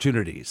available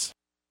opportunities.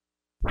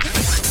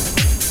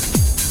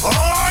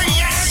 Oh,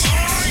 yes!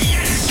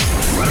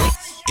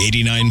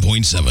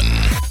 89.7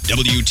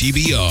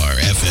 WTBR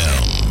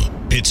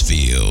FM,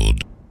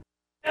 Pittsfield.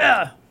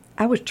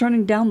 I was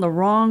turning down the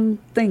wrong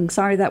thing.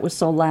 Sorry that was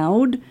so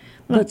loud,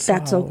 but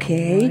that's all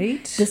okay.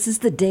 right. This is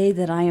the day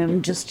that I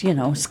am just,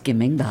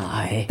 skimming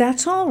by.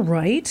 That's all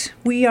right.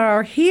 We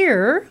are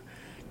here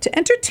to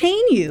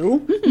entertain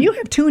you. You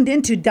have tuned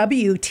into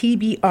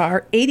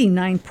WTBR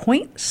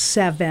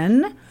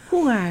 89.7.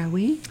 Who are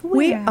we?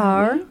 We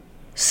are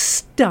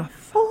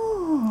Stuff.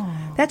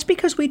 Oh. That's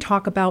because we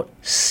talk about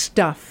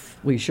stuff.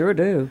 We sure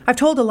do. I've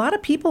told a lot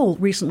of people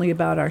recently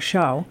about our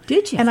show.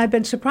 Did you? And I've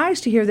been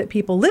surprised to hear that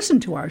people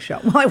listen to our show.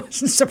 Well, I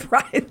wasn't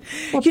surprised.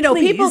 Well, people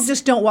please.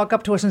 just don't walk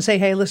up to us and say,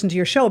 hey, listen to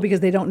your show because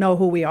they don't know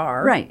who we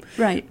are. Right.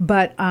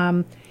 But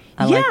I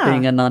like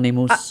being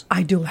anonymous.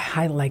 I do.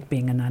 I like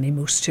being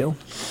anonymous too.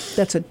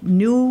 That's a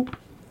new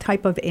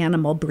type of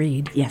animal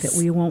breed Yes.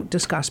 that we won't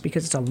discuss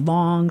because it's a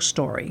long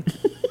story.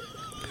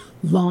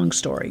 Long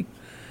story.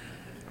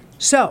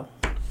 So,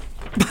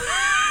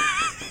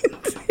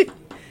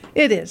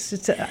 it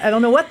is. I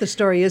don't know what the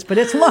story is, but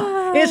it's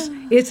long.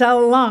 It's a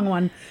long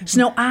one.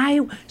 So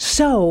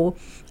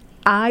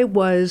I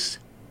was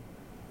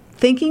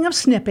thinking of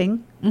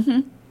snipping,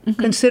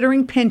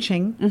 considering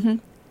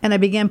pinching, and I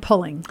began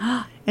pulling.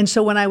 And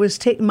so when I was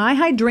my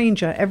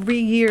hydrangea, every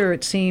year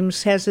it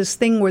seems, has this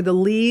thing where the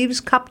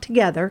leaves cup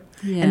together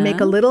and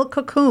make a little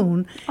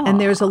cocoon, and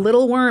there's a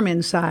little worm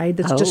inside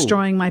that's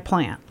destroying my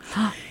plant.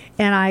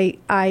 And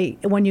I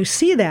when you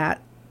see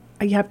that,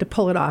 you have to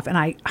pull it off.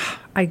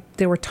 And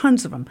there were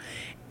tons of them.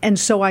 And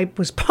so I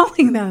was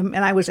pulling them,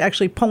 and I was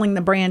actually pulling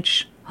the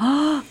branch.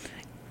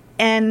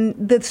 And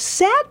the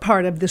sad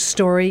part of this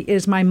story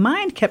is my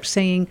mind kept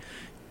saying,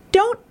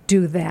 don't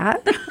do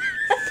that.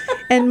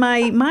 And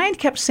my mind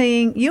kept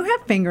saying, you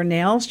have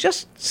fingernails,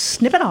 just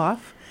snip it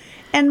off.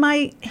 And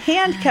my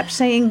hand kept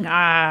saying,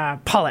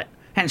 pull it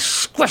and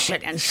squish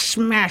it and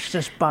smash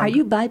this bug. Are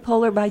you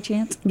bipolar by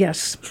chance?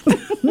 Yes.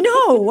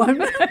 No, I'm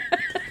not.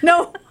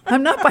 No,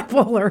 I'm not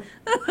bipolar.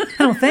 I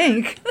don't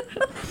think.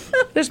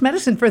 There's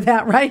medicine for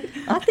that, right?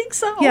 I think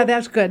so. Yeah,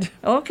 that's good.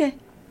 Okay.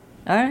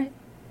 All right.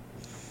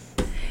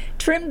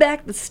 Trim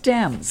back the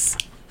stems.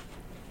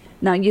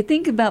 Now, you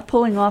think about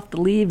pulling off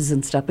the leaves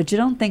and stuff, but you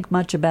don't think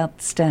much about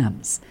the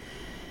stems.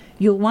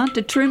 You'll want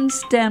to trim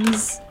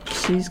stems.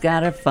 She's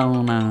got her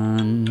phone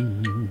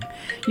on.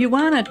 You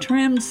want to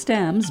trim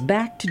stems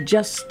back to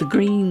just the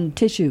green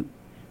tissue.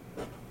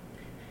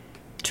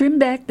 Trim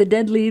back the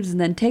dead leaves and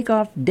then take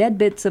off dead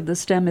bits of the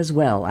stem as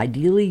well.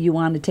 Ideally, you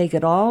want to take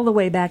it all the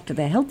way back to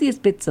the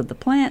healthiest bits of the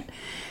plant,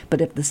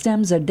 but if the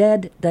stems are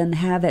dead, then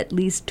have at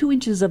least 2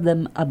 inches of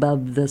them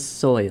above the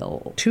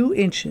soil. 2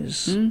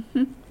 inches.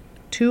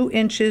 2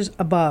 inches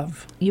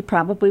above. You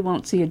probably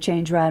won't see a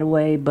change right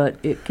away, but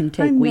it can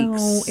take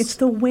weeks. No, it's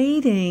the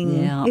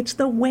waiting. Yeah. It's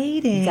the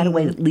waiting. You gotta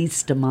wait at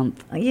least a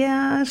month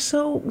Yeah,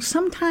 so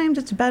sometimes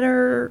it's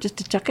better. just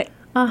to chuck it.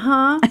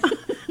 I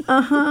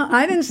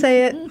didn't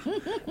say it.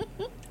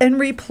 And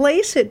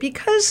replace it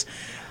because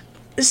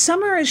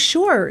summer is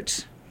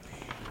short.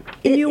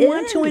 and It you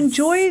want to is.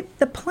 enjoy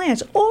the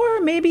plants. Or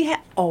maybe,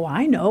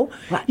 I know,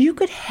 What? you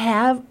could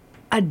have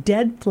a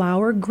dead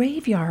flower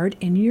graveyard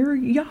in your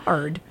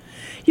yard.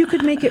 You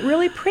could make it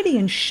really pretty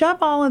and shove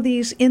all of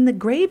these in the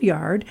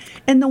graveyard,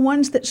 and the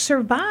ones that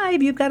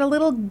survive, you've got a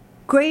little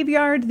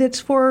graveyard that's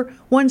for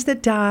ones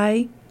that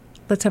die.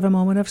 Let's have a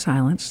moment of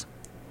silence.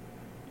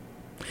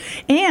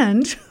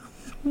 And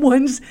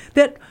ones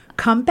that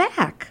come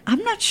back.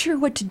 I'm not sure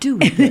what to do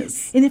with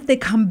this. And if they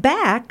come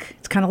back,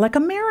 it's kind of like a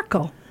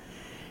miracle.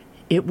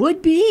 It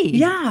would be.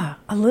 Yeah,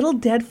 a little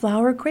dead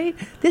flower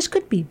grave. This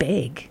could be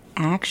big.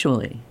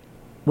 Actually,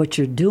 what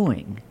you're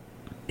doing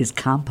is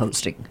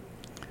composting.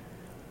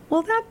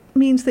 Well, that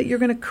means that you're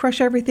going to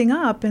crush everything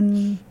up.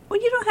 And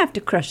Well, you don't have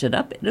to crush it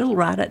up. It'll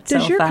rot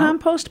itself does your out.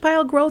 compost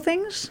pile grow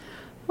things?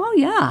 Oh,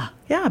 yeah.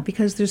 Yeah,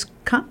 because there's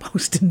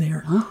compost in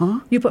there.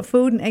 You put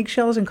food and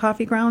eggshells and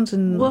coffee grounds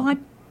and... Well,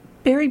 I'm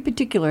very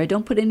particular. I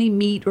don't put any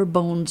meat or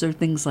bones or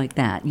things like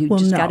that. You Well,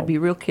 just got to no. be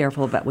real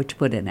careful about what you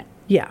put in it.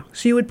 Yeah,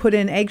 so you would put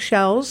in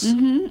eggshells,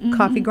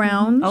 coffee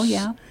grounds. Oh,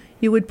 yeah.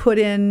 You would put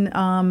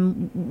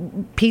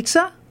in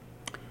pizza.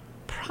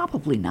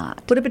 Probably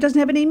not. What if it doesn't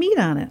have any meat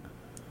on it?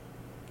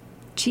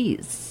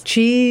 Cheese.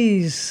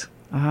 Cheese.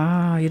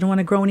 Ah, you don't want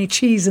to grow any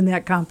cheese in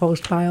that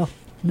compost pile.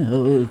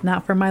 No,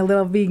 Not for my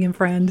little vegan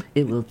friend.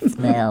 it will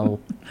smell.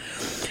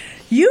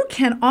 You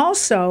can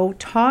also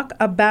talk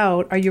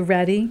about, are you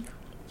ready?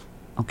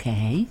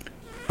 Okay.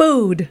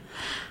 Food,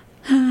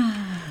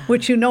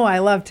 which you know I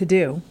love to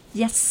do.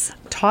 Yes.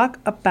 Talk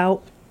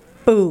about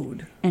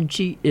food. And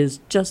she is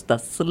just the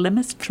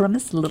slimmest,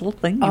 trimmest little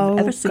thing you've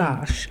ever seen.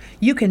 Gosh.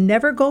 You can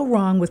never go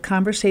wrong with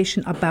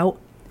conversation about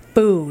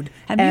food.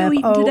 Have you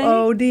eaten today?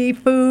 F-O-O-D,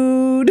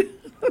 food.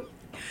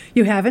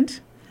 You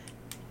haven't?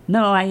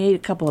 No, I ate a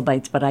couple of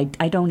bites, but I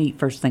don't eat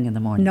first thing in the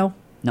morning. No.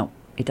 No,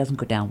 it doesn't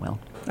go down well.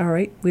 All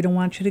right. We don't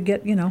want you to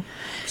get,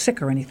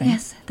 sick or anything.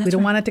 Yes, that's We don't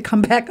right. want it to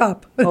come back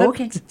up. Oh,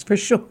 okay. That's for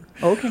sure.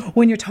 Okay.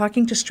 When you're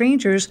talking to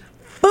strangers,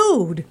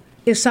 food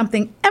is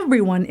something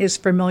everyone is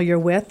familiar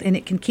with, and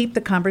it can keep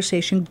the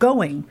conversation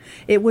going.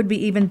 It would be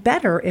even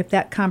better if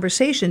that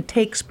conversation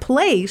takes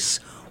place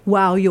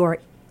while you're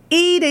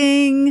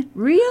eating.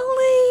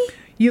 Really?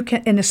 You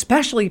can, and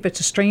especially if it's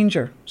a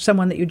stranger,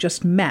 someone that you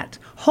just met.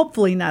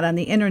 Hopefully not on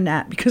the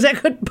internet, because that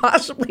could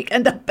possibly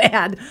end up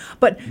bad.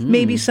 But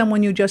maybe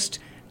someone you just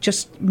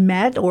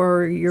met,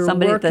 or you're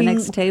Somebody at the working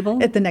next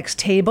table? At the next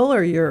table,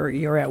 or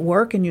you're at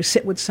work and you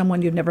sit with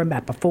someone you've never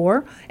met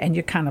before, and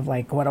you're kind of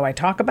like, what do I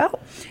talk about?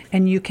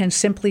 And you can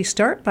simply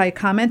start by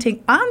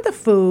commenting on the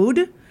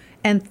food,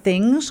 and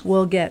things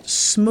will get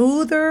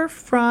smoother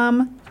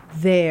from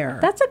there.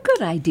 That's a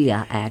good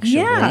idea, actually.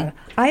 Yeah,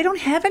 I don't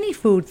have any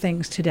food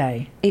things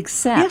today.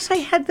 Except. Yes, I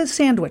had the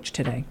sandwich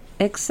today.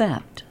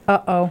 Except.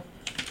 Uh-oh.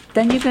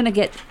 Then you're going to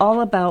get all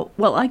about,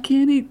 well, I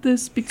can't eat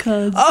this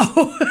because.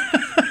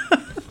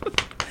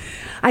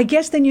 I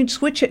guess then you'd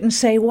switch it and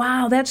say,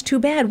 wow, that's too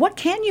bad. What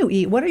can you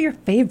eat? What are your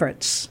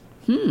favorites?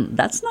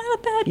 That's not a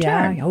bad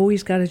Yeah, turn. you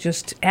always got to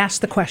just ask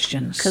the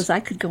questions. Because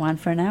I could go on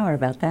for an hour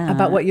about that.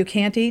 About what you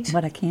can't eat?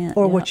 What I can't,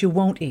 Or yeah. what you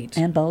won't eat.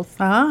 And both.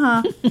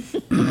 There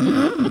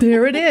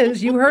it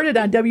is. You heard it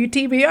on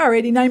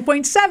WTBR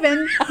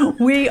 89.7.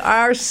 We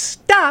are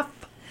Stuff.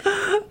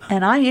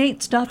 And I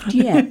ain't stuffed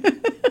yet.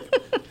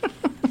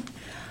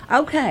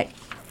 Okay.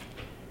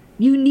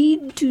 You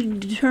need to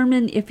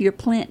determine if your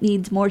plant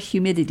needs more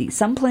humidity.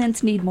 Some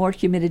plants need more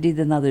humidity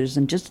than others,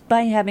 and just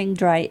by having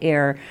dry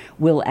air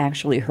will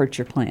actually hurt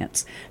your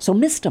plants. So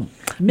mist them.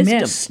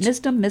 Mist.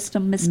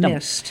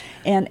 Mist.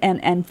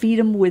 And feed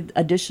them with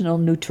additional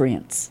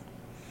nutrients.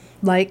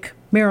 Like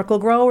Miracle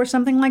Grow or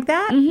something like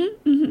that?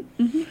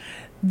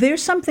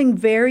 There's something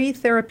very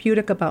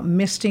therapeutic about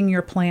misting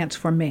your plants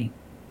for me.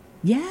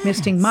 Yes.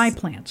 Misting my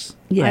plants.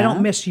 Yeah. I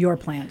don't mist your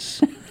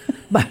plants,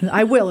 but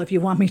I will if you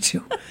want me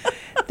to.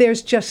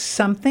 There's just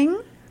something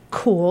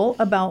cool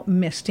about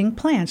misting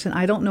plants, and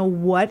I don't know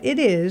what it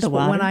is, The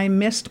but when water? I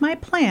mist my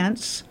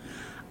plants,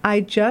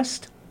 I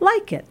just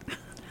like it.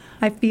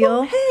 I feel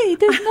Well, hey,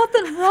 there's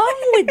nothing wrong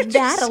with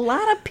just- that. A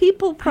lot of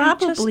people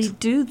probably just-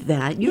 do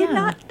that. You're Yeah.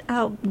 not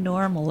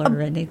abnormal or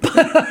anything.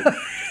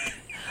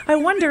 I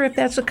wonder if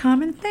that's a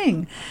common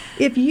thing.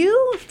 If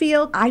you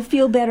feel I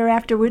feel better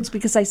afterwards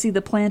because I see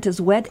the plant is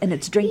wet and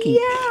it's drinking.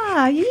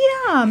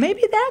 yeah,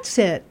 maybe that's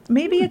it.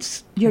 Maybe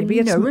it's You're maybe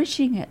it's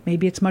nourishing it.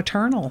 maybe it's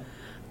maternal.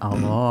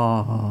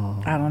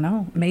 Oh. I don't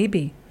know.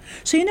 Maybe.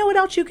 So you know what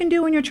else you can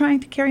do when you're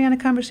trying to carry on a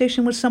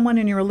conversation with someone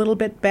and you're a little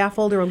bit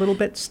baffled or a little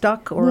bit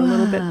stuck or a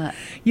little bit. What?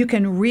 You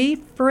can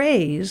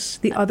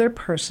rephrase the other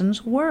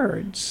person's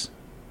words.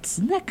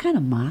 Isn't that kind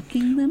of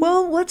mocking them?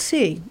 Well, let's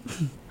see.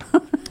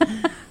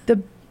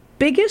 The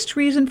biggest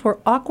reason for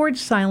awkward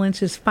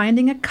silence is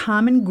finding a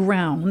common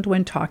ground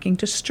when talking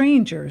to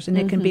strangers, and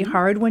it can be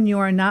hard when you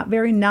are not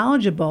very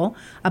knowledgeable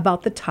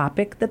about the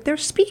topic that they're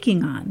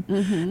speaking on.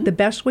 The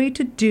best way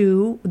to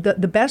do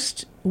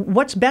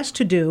what's best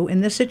to do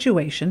in this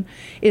situation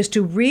is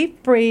to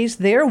rephrase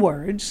their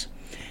words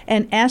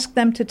and ask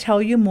them to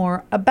tell you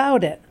more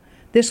about it.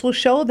 This will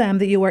show them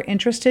that you are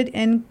interested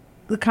in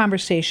the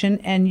conversation,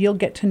 and you'll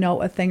get to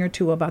know a thing or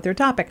two about their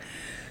topic.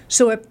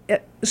 So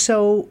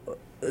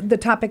the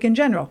topic in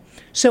general.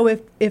 So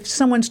if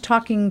someone's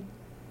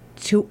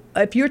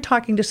if you're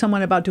talking to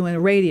someone about doing a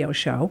radio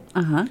show,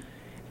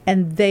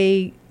 and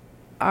they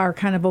are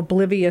kind of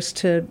oblivious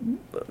to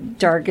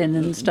jargon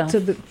and stuff,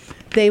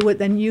 they would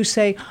then you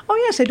say, "Oh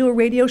yes, I do a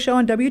radio show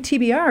on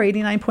WTBR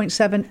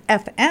 89.7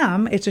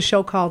 FM. It's a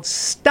show called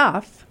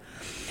Stuff,"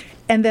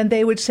 and then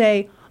they would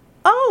say,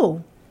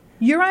 "Oh,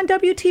 you're on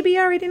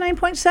WTBR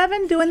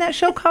 89.7 doing that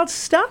show called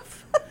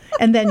Stuff?"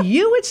 And then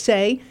you would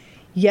say,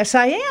 "Yes,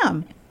 I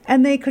am."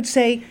 And they could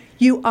say,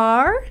 "You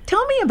are?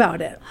 Tell me about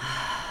it."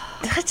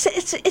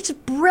 It's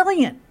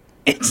brilliant.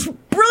 It's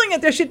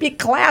brilliant. There should be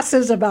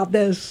classes about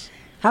this.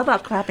 How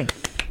about clapping?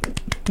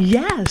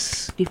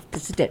 Yes.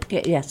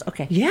 Yes,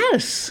 okay.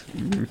 Yes.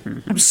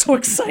 I'm so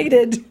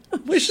excited. I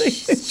wish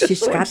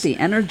She's got the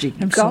energy.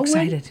 I'm so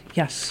excited.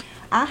 Yes.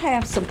 I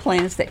have some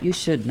plants that you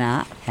should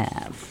not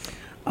have.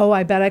 Oh,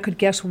 I bet I could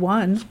guess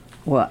one.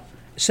 What?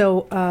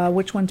 So,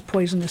 which one's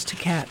poisonous to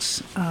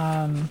cats?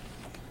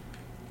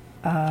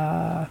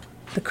 The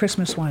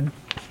Christmas one.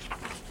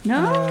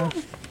 No.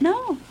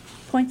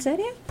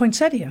 Poinsettia?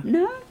 Poinsettia.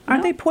 No.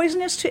 Aren't they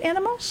poisonous to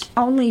animals?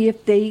 Only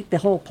if they eat the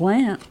whole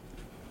plant.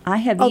 I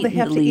have they eaten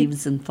have the to eat-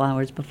 leaves and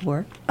flowers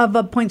before. Of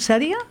a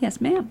poinsettia? Yes,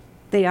 ma'am.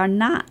 They are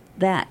not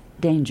that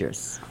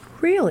dangerous.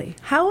 Really?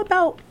 How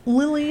about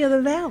lily of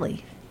the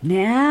valley?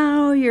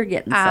 Now you're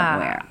getting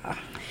somewhere.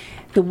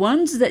 The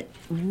ones that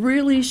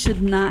really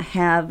should not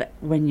have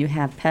when you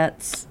have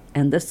pets,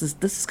 and this is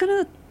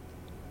going to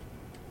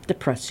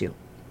depress you.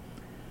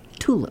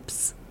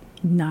 Tulips.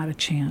 Not a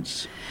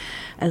chance.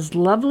 As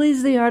lovely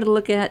as they are to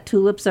look at,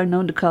 tulips are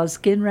known to cause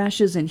skin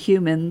rashes in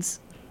humans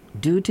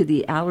due to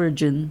the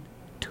allergen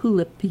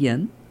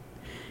tulipian.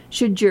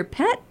 Should your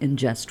pet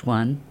ingest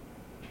one,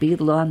 be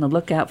on the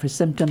lookout for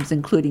symptoms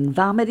including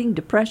vomiting,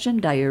 depression,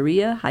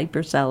 diarrhea,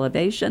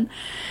 hypersalivation.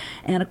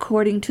 And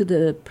according to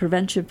the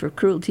Prevention for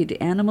Cruelty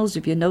to Animals,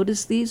 if you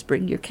notice these,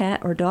 bring your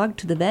cat or dog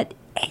to the vet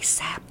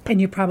ASAP.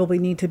 And you probably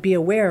need to be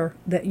aware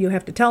that you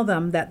have to tell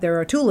them that there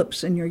are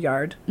tulips in your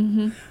yard.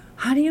 Mm-hmm.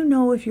 How do you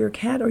know if your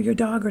cat or your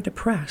dog are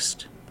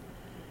depressed?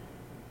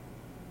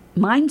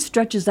 Mine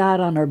stretches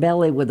out on her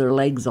belly with her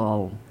legs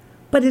all...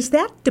 But is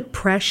that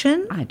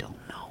depression? I don't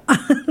know.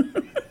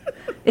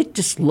 It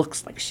just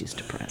looks like she's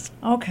depressed.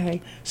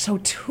 Okay, so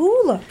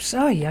tulips.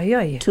 Oh,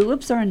 yeah.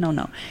 Tulips are a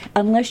no-no.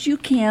 Unless you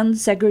can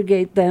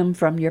segregate them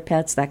from your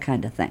pets, that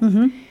kind of thing.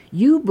 Mm-hmm.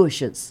 Yew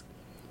bushes.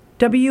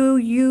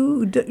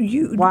 W-U-U...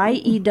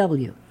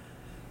 Y-E-W.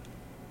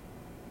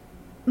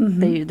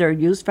 Mm-hmm. They're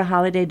used for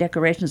holiday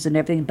decorations and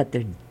everything, but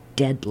they're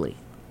deadly.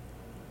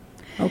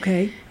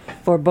 Okay.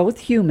 For both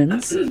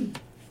humans...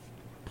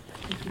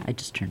 I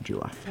just turned you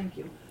off. Thank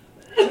you.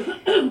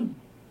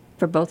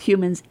 For both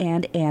humans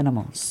and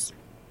animals.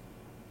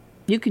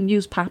 You can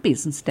use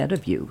poppies instead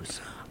of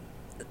yews.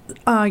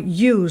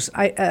 Yews.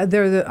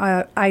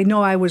 I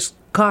know I was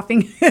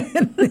coughing,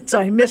 so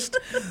I missed.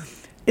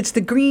 It's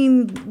the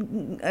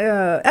green,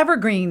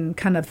 evergreen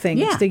kind of thing.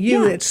 It's the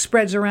yew that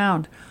spreads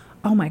around.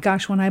 Oh my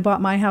gosh, when I bought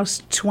my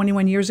house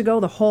 21 years ago,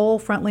 the whole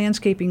front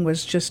landscaping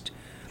was just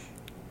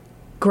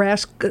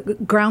grass,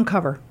 ground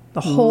cover.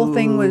 The whole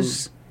thing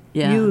was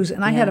yews,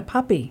 and I had a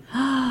puppy.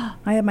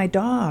 I had my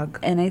dog.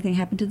 And anything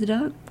happened to the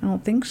dog? I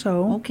don't think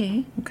so.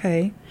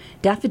 Okay.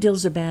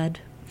 Daffodils are bad.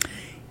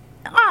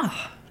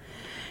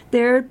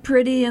 They're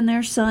pretty and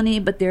they're sunny,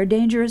 but they're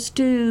dangerous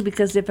too,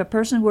 because if a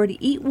person were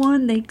to eat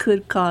one, they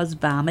could cause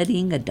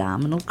vomiting,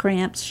 abdominal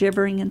cramps,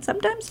 shivering, and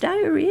sometimes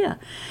diarrhea.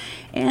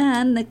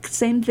 And the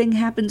same thing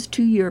happens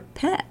to your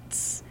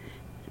pets.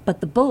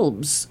 But the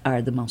bulbs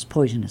are the most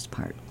poisonous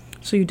part.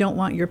 So you don't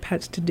want your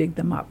pets to dig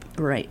them up.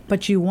 Right.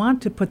 But you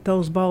want to put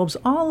those bulbs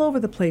all over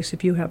the place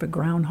if you have a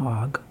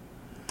groundhog.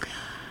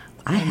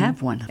 I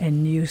have one.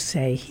 And you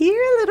say,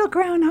 "Here, little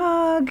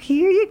groundhog,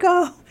 here you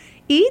go.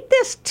 Eat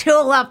this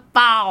tulip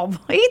bulb.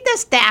 Eat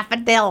this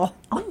daffodil."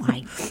 Oh,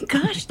 my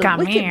gosh. The Come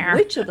Wicked here.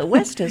 Witch of the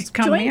West has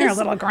Come joined here, us.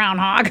 little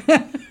groundhog.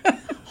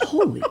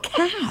 Holy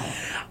cow.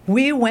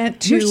 We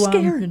went to... You're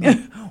scaring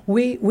me.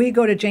 We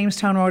go to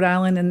Jamestown, Rhode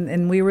Island,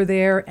 and we were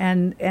there,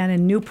 and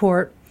in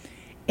Newport,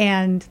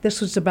 and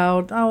this was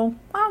about, I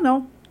don't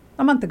know,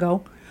 a month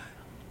ago.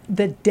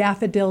 The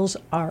daffodils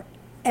are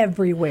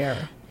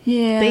everywhere.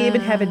 Yeah. They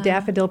even have a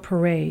daffodil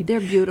parade. They're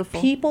beautiful.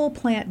 People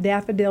plant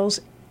daffodils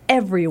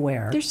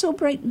everywhere. They're so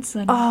bright and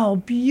sunny. Oh,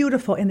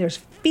 beautiful. And there's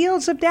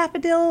fields of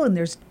daffodil, and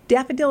there's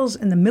daffodils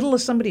in the middle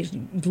of somebody's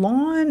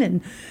lawn,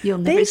 and You'll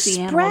never they see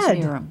spread. animals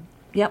near them.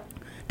 Yep.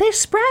 They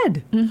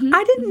spread. Mm-hmm.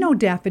 I didn't know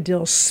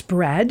daffodils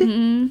spread.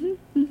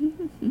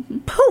 Mm-hmm.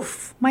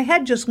 Poof! My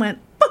head just went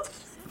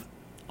poof.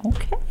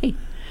 Okay.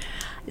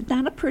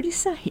 Not a pretty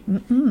sight.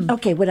 Mm-mm.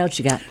 Okay, what else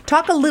you got?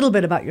 Talk a little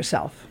bit about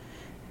yourself.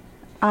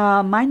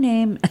 My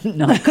name...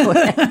 No, go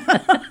ahead.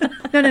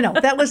 No.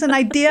 That was an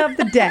idea of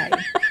the day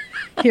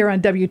here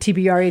on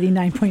WTBR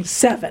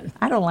 89.7.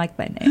 I don't like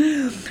my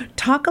name.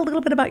 Talk a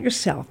little bit about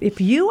yourself.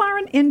 If you are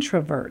an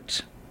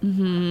introvert,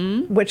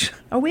 Which,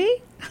 are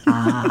we?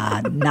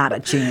 Not a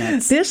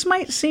chance. This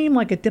might seem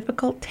like a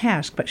difficult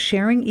task, but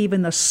sharing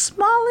even the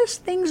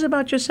smallest things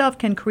about yourself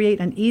can create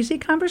an easy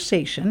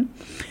conversation,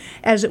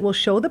 as it will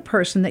show the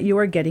person that you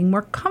are getting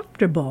more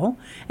comfortable,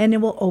 and it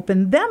will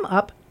open them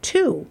up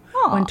too.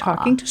 When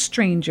talking to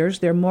strangers,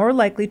 they're more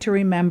likely to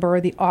remember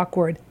the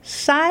awkward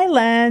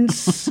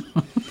silence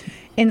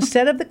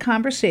instead of the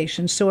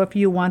conversation. So if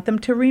you want them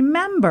to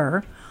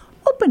remember,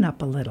 open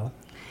up a little.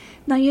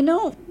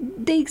 Now,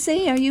 they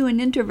say, are you an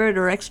introvert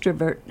or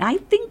extrovert? I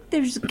think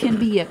can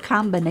be a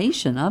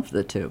combination of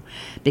the two,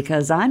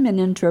 because I'm an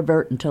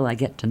introvert until I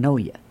get to know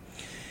you.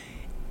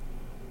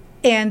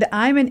 And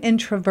I'm an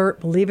introvert,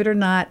 believe it or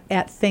not,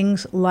 at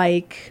things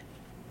like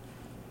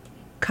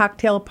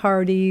cocktail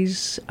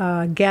parties,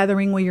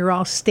 gathering where you're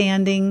all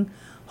standing,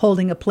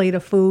 holding a plate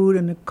of food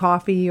and a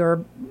coffee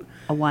or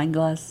a wine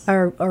glass.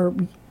 Or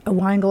a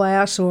wine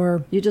glass,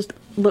 or you just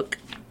look.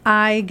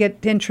 I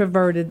get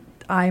introverted.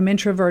 I'm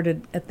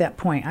introverted at that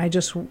point. I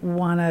just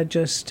want to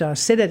just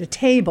sit at a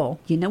table.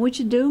 You know what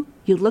you do?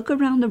 You look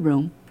around the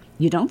room.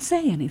 You don't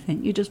say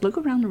anything. You just look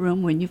around the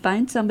room. When you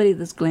find somebody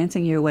that's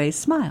glancing your way,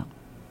 smile.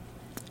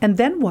 And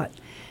then what?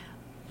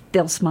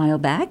 They'll smile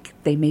back.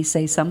 They may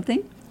say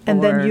something.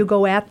 And then you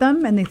go at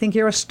them and they think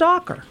you're a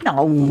stalker.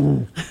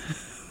 No.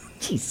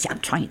 Jeez, I'm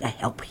trying to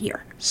help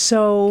here.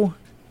 So,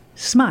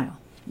 smile.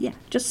 Yeah,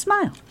 just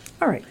smile.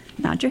 All right.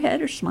 Nod your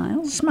head or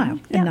smile. Smile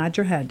and nod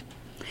your head.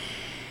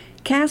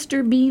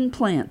 Castor bean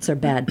plants are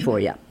bad for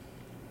you.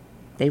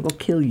 They will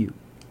kill you.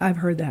 I've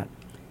heard that.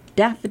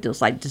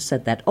 Daffodils, I just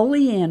said that.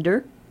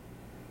 Oleander,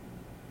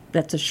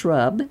 that's a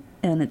shrub,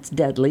 and it's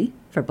deadly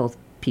for both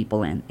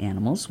people and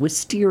animals.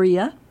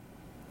 Wisteria.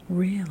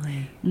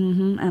 Really?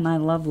 Mm-hmm, and I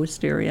love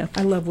wisteria.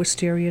 I love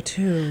wisteria,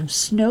 too.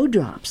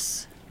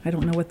 Snowdrops. I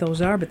don't know what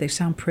those are, but they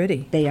sound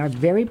pretty. They are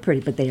very pretty,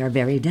 but they are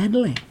very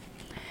deadly.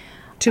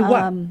 To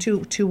what?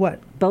 To what?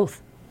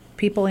 Both.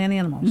 People and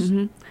animals.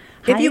 Mm-hmm.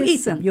 If you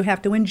eat them, you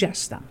have to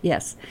ingest them.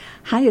 Yes.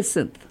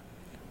 Hyacinth.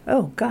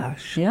 Oh,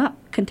 gosh. Yeah.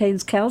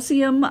 Contains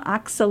calcium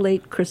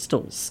oxalate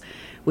crystals,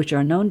 which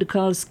are known to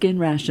cause skin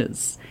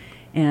rashes.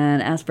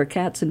 And as for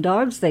cats and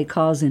dogs, they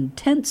cause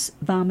intense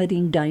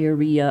vomiting,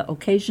 diarrhea,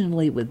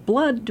 occasionally with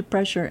blood,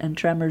 pressure, and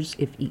tremors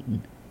if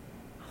eaten.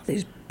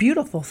 These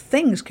beautiful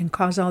things can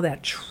cause all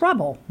that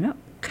trouble. Yeah.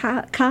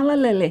 Calla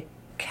lily.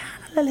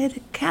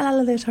 Calla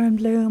lilies are in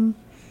bloom.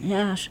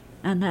 Yes.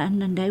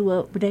 And they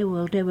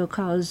will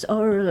cause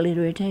oral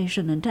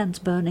irritation, intense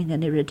burning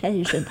and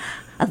irritation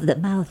of the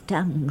mouth,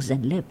 tongues,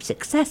 and lips,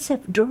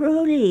 excessive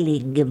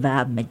drooling,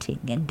 vomiting,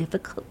 and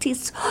difficulty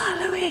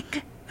swallowing.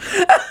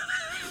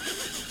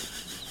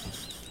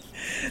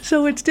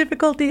 So it's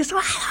difficulty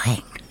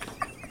swallowing.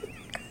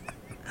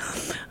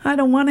 I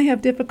don't want to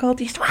have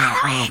difficulty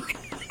swallowing.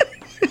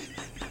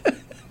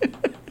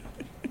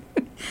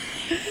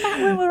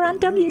 Not when we're on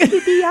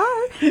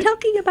WTBR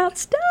talking about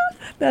stuff.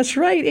 That's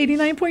right,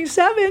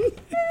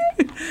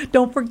 89.7.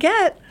 Don't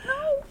forget.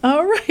 No.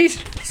 All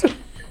right.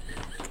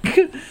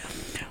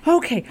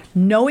 Okay,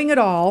 knowing it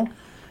all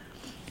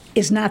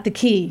is not the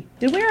key.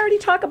 Did we already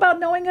talk about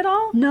knowing it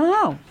all?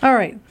 No. All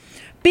right.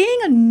 Being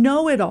a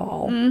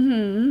know-it-all,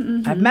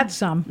 I've met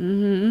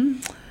some,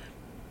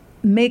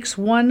 makes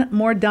one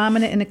more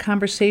dominant in a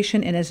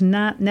conversation and is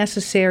not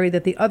necessary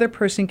that the other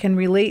person can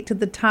relate to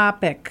the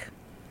topic.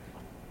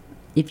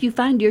 If you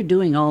find you're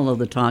doing all of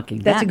the talking,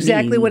 That's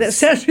exactly what it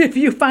says. If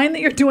you find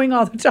that you're doing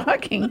all the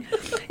talking,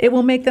 it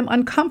will make them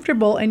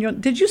uncomfortable. And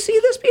did you see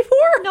this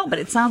before? No, but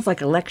it sounds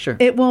like a lecture.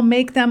 It will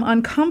make them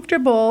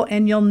uncomfortable,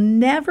 and you'll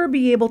never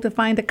be able to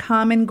find a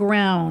common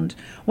ground.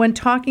 When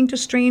talking to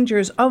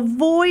strangers,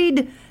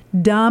 avoid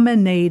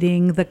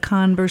dominating the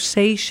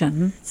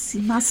conversation. See,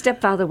 my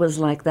stepfather was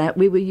like that.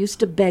 We were used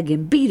to beg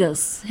him, beat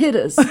us, hit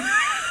us.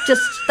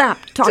 Just stop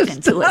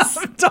talking to us.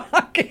 Stop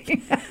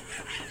talking.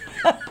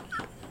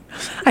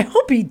 I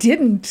hope he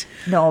didn't.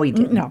 No, he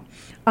didn't. No.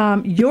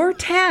 Your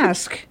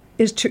task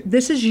is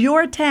this is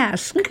your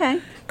task. Okay.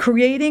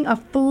 Creating a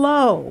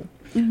flow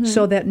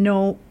so that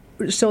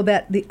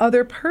the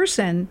other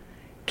person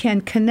can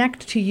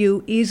connect to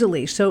you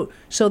easily. So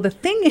the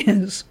thing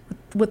is,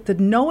 with the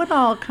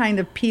know-it-all kind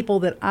of people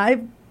that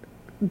I've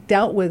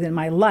dealt with in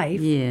my life,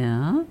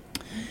 Yeah.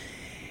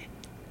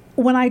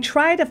 when I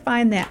try to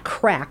find that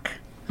crack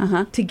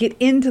to get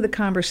into the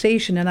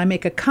conversation and I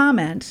make a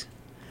comment,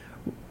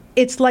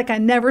 it's like I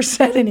never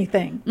said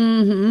anything.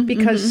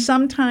 Because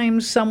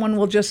sometimes someone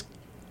will just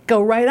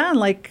go right on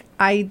like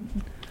I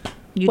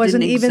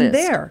wasn't even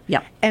there.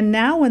 Yeah. And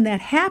now when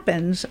that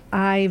happens,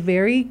 I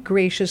very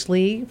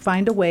graciously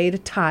find a way to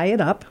tie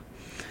it up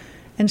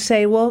and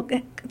say, well,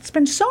 it's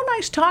been so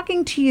nice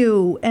talking to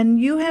you, and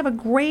you have a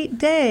great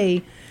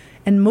day,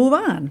 and move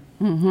on.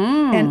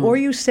 And or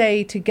you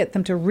say, to get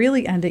them to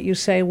really end it, you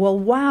say, well,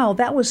 wow,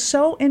 that was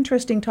so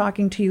interesting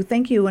talking to you.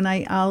 Thank you, and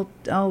I'll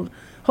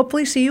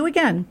hopefully see you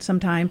again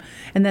sometime.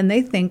 And then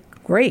they think,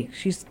 great,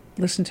 she's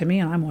listened to me,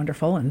 and I'm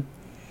wonderful. And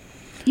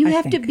You I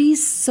have to think. be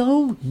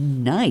so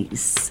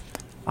nice.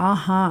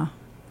 Wow.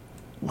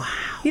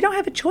 You don't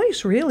have a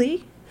choice,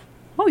 really.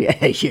 Oh,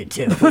 yeah, you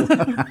do. Well,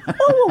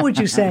 what would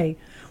you say?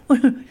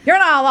 You're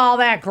not all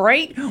that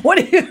great. What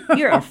are you?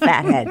 You're a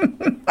fathead.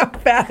 A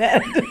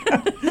fathead.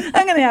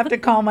 I'm going to have to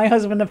call my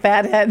husband a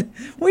fathead.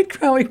 We'd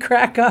probably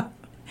crack up.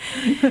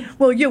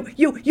 Well, you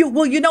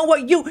know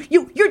what?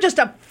 You're just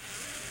a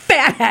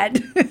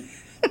fathead.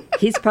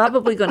 He's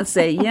probably going to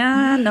say,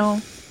 yeah,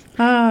 no.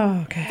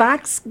 Oh, okay.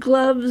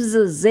 Foxgloves,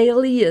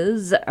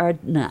 azaleas are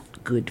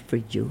not good for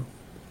you.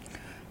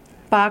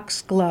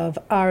 Foxglove.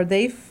 Are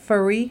they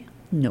furry?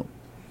 No.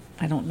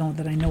 I don't know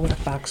that I know what a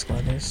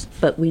foxglove is.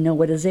 But we know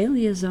what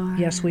azaleas are.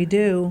 Yes, we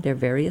do. They're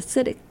very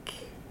acidic.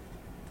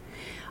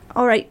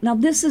 All right, now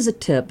this is a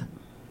tip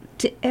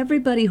to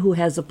everybody who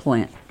has a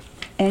plant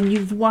and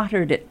you've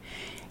watered it,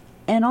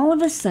 and all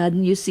of a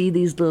sudden you see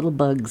these little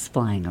bugs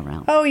flying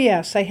around. Oh,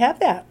 yes, I have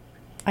that.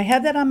 I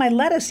have that on my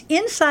lettuce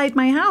inside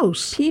my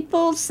house.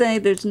 People say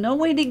there's no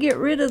way to get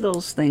rid of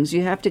those things.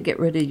 You have to get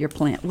rid of your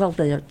plant. Well,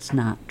 that's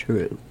not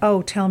true.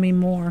 Oh, tell me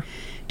more.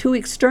 To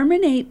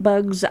exterminate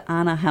bugs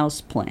on a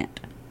house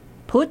plant,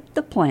 put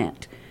the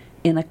plant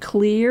in a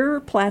clear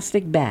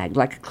plastic bag,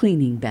 like a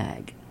cleaning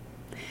bag.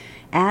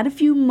 Add a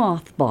few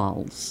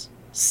mothballs.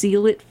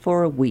 Seal it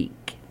for a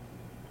week.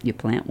 Your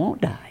plant won't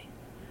die.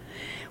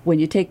 When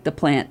you take the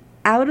plant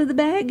out of the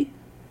bag,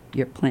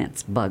 your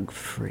plant's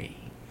bug-free.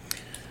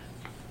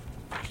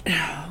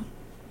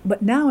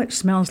 But now it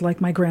smells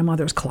like my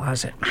grandmother's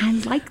closet. I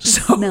like the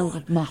smell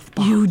of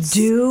mothballs. You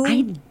do?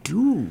 I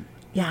do.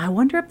 Yeah, I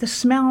wonder if the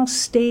smell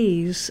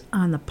stays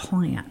on the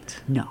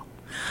plant. No.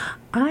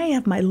 I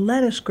have my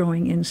lettuce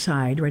growing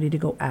inside, ready to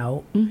go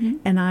out,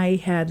 and I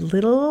had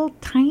little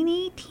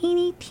tiny,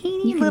 teeny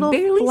You can little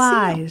barely see 'em.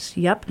 flies.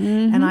 Yep.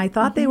 And I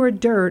thought they were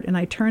dirt, and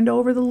I turned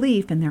over the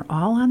leaf, and they're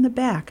all on the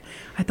back.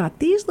 I thought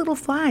these little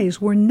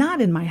flies were not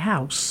in my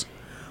house.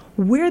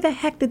 Where the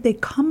heck did they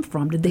come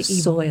from? Did they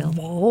soil.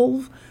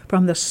 evolve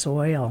from the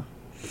soil?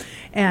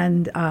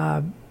 And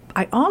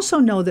I also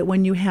know that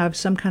when you have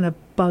some kind of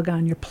bug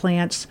on your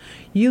plants,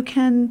 you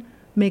can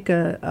make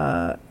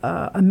a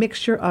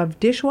mixture of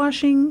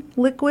dishwashing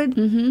liquid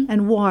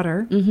and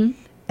water, and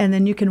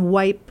then you can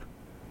wipe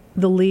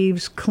the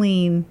leaves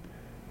clean,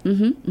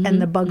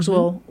 and the bugs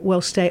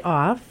will stay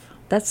off.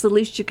 That's the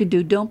least you could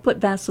do. Don't put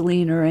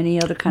Vaseline or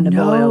any other kind of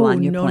oil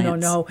on your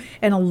plants. No.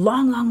 And a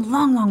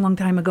long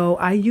time ago,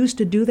 I used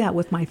to do that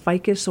with my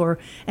ficus or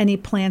any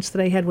plants that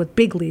I had with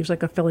big leaves,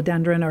 like a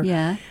philodendron. Or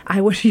Yeah.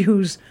 I would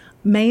use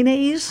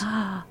mayonnaise,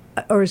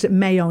 or is it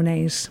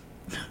mayonnaise?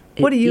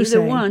 What do you say?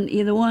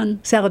 Either one.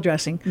 Salad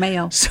dressing.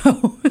 Mayo.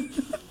 So,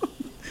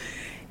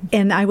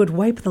 and I would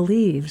wipe the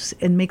leaves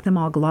and make them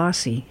all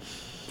glossy.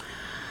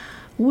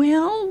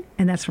 Well,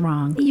 And that's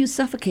wrong. you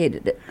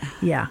suffocated it.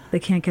 Yeah, they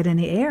can't get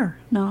any air.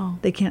 No.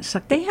 They can't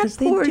suck. They have 'cause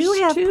pores, They do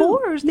have too.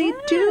 pores. They Yes.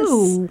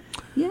 do.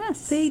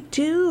 Yes. They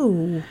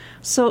do.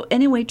 So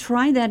anyway,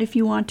 try that if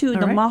you want to.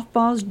 The right.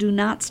 mothballs do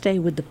not stay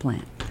with the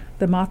plant.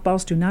 The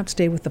mothballs do not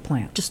stay with the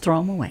plant. Just throw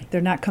them away. They're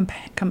not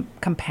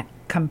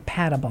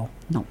compatible.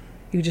 No.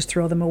 You just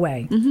throw them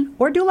away.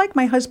 Or do like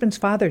my husband's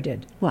father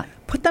did. What?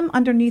 Put them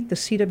underneath the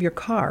seat of your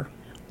car.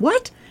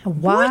 What?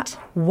 What?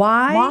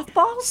 Why?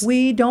 Mothballs?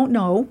 We don't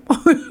know.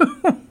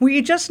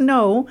 We just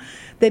know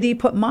that he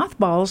put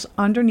mothballs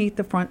underneath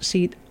the front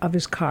seat of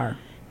his car.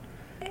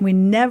 We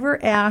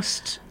never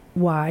asked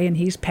why, and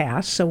he's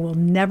passed, so we'll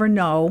never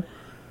know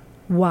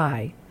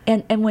why.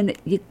 And when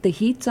the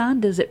heat's on,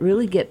 does it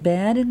really get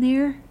bad in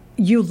there?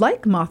 You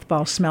like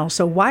mothball smell,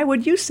 so why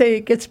would you say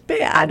it gets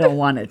bad? I don't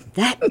want it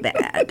that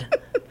bad.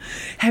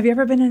 Have you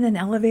ever been in an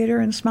elevator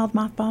and smelled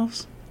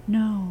mothballs?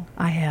 No.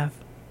 I have.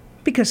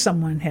 Because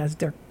someone has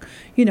their,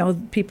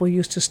 people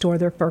used to store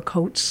their fur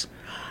coats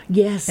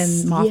Yes.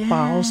 in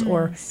mothballs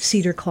or yes.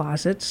 cedar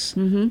closets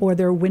or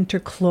their winter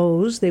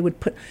clothes. They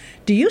would put.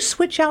 Do you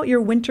switch out your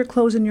winter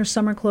clothes and your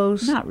summer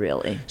clothes? Not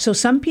really. So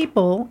some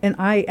people, and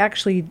I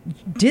actually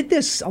did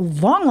this a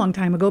long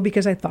time ago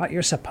because I thought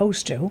you're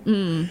supposed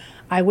to.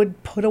 I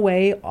would put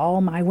away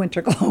all my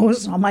winter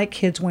clothes, all my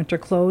kids' winter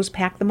clothes,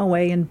 pack them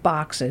away in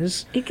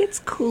boxes, It gets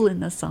cool in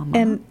the summer.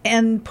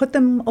 and put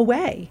them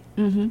away.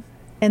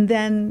 And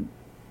then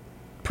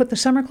put the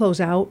summer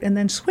clothes out and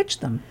then switch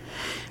them.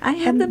 I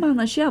have them on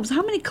the shelves.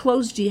 How many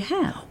clothes do you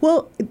have?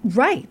 Well,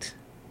 right.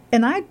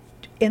 And I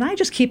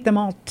just keep them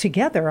all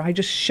together. I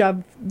just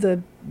shove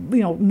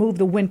move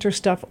the winter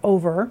stuff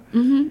over.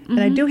 And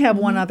I do have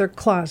one other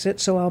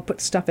closet, so I'll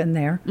put stuff in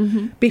there.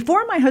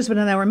 Before my husband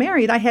and I were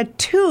married, I had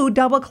 2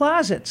 double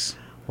closets.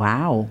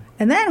 Wow.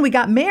 And then we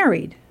got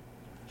married.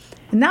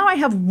 And now I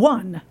have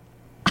 1.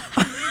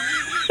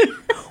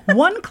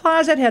 One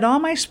closet had all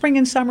my spring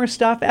and summer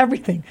stuff,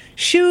 everything.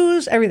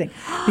 Shoes, everything.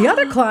 The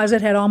other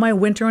closet had all my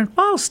winter and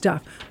fall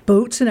stuff,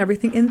 boots and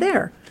everything in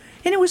there.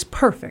 And it was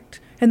perfect.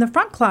 And the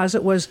front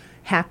closet was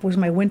half was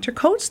my winter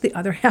coats, the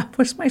other half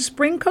was my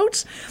spring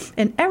coats,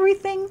 and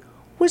everything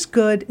was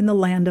good in the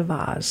land of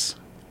Oz.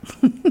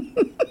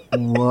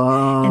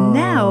 Whoa. And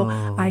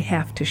now I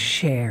have to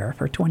share.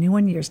 For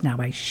 21 years now,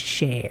 I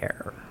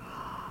share.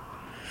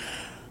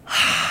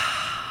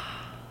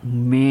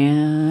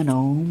 Man,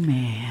 oh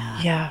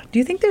man. Yeah. Do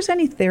you think there's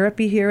any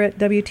therapy here at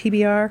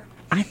WTBR?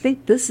 I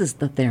think this is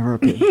the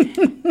therapy.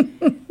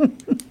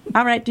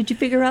 All right, did you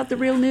figure out the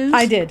real news?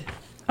 I did.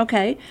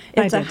 Okay.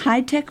 It's I a did.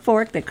 high-tech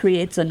fork that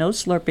creates a no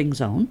slurping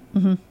zone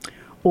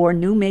or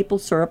new maple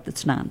syrup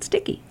that's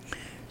non-sticky.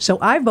 So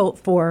I vote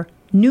for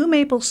new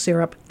maple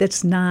syrup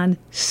that's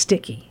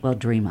non-sticky. Well,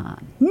 dream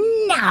on.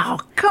 No,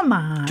 come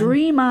on.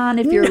 Dream on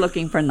if you're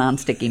looking for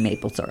non-sticky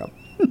maple syrup.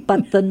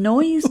 But the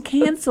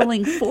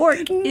noise-canceling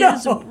fork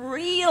is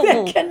real.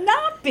 That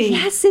cannot be.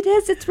 Yes, it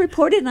is. It's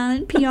reported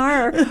on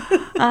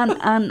NPR,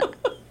 on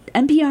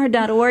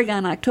NPR.org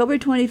on October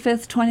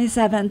 25th,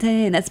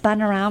 2017. It's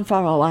been around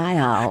for a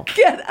while.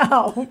 Get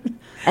out.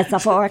 It's a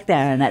fork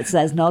there, and it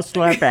says no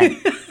slurping.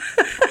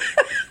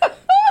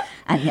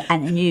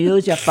 and you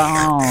use your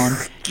phone,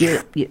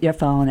 your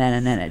phone,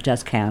 and then it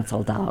just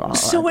canceled out all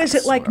So of is the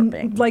it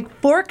slurping. like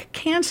fork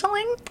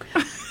canceling?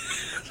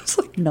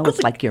 No,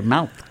 it's like your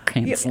mouth Yeah,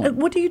 canceling.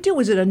 what do you do?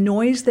 Is it a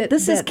noise that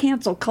This is that-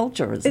 cancel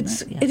culture, isn't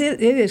It's it?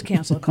 it is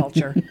cancel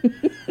culture.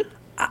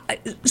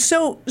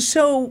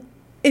 So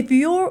if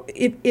you're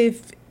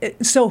if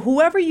so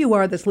whoever you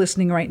are that's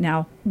listening right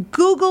now,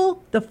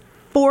 Google the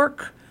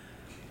fork.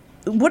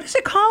 What is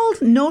it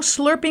called? No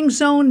slurping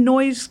zone,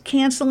 noise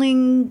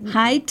canceling.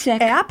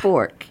 High-tech app?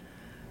 fork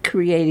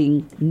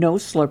creating no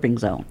slurping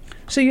zone.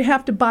 So you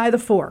have to buy the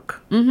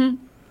fork. Mm-hmm.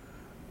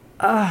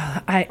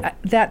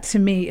 That to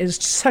me is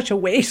such a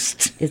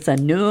waste. It's a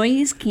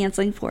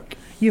noise-canceling fork.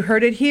 You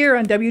heard it here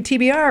on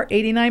WTBR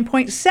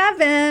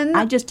 89.7.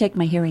 I just take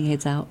my hearing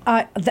aids out.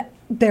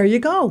 There you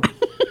go.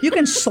 You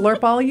can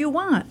slurp all you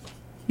want.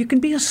 You can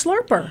be a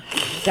slurper.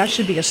 That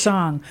should be a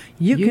song.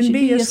 You can should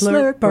be a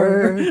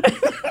slurper.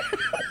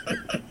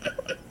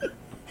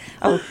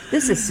 Oh,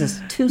 this is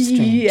just too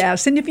strange.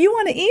 Yes, and if you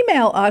want to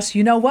email us,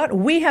 you know what?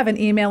 We have an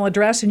email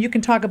address, and you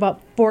can talk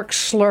about fork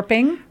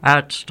slurping.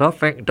 At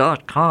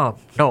stuffing.com.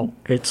 No,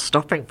 it's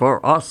stuffing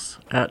for us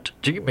at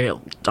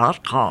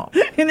gmail.com.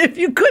 And if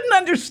you couldn't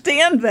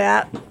understand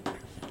that,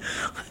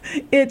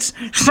 it's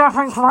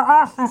Stuffing for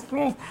us is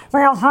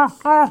real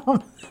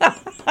hot.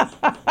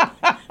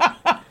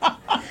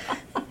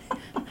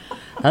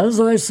 As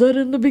I said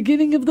in the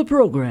beginning of the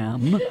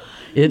program,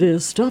 it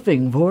is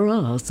stuffing for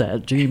us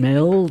at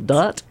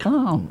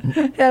gmail.com.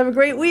 have a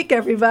great week,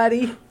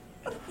 everybody.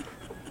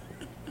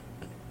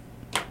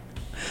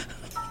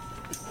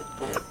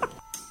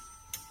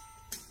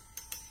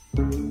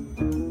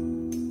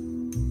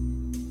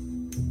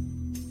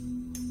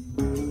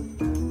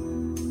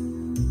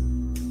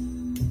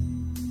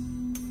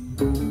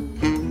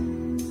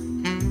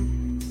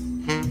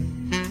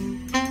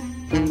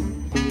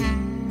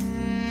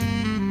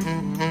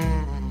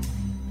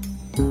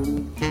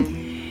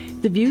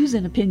 The views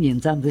and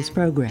opinions of this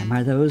program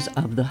are those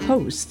of the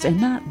hosts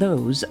and not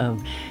those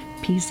of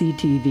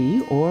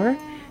PCTV or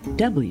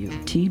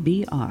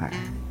WTBR.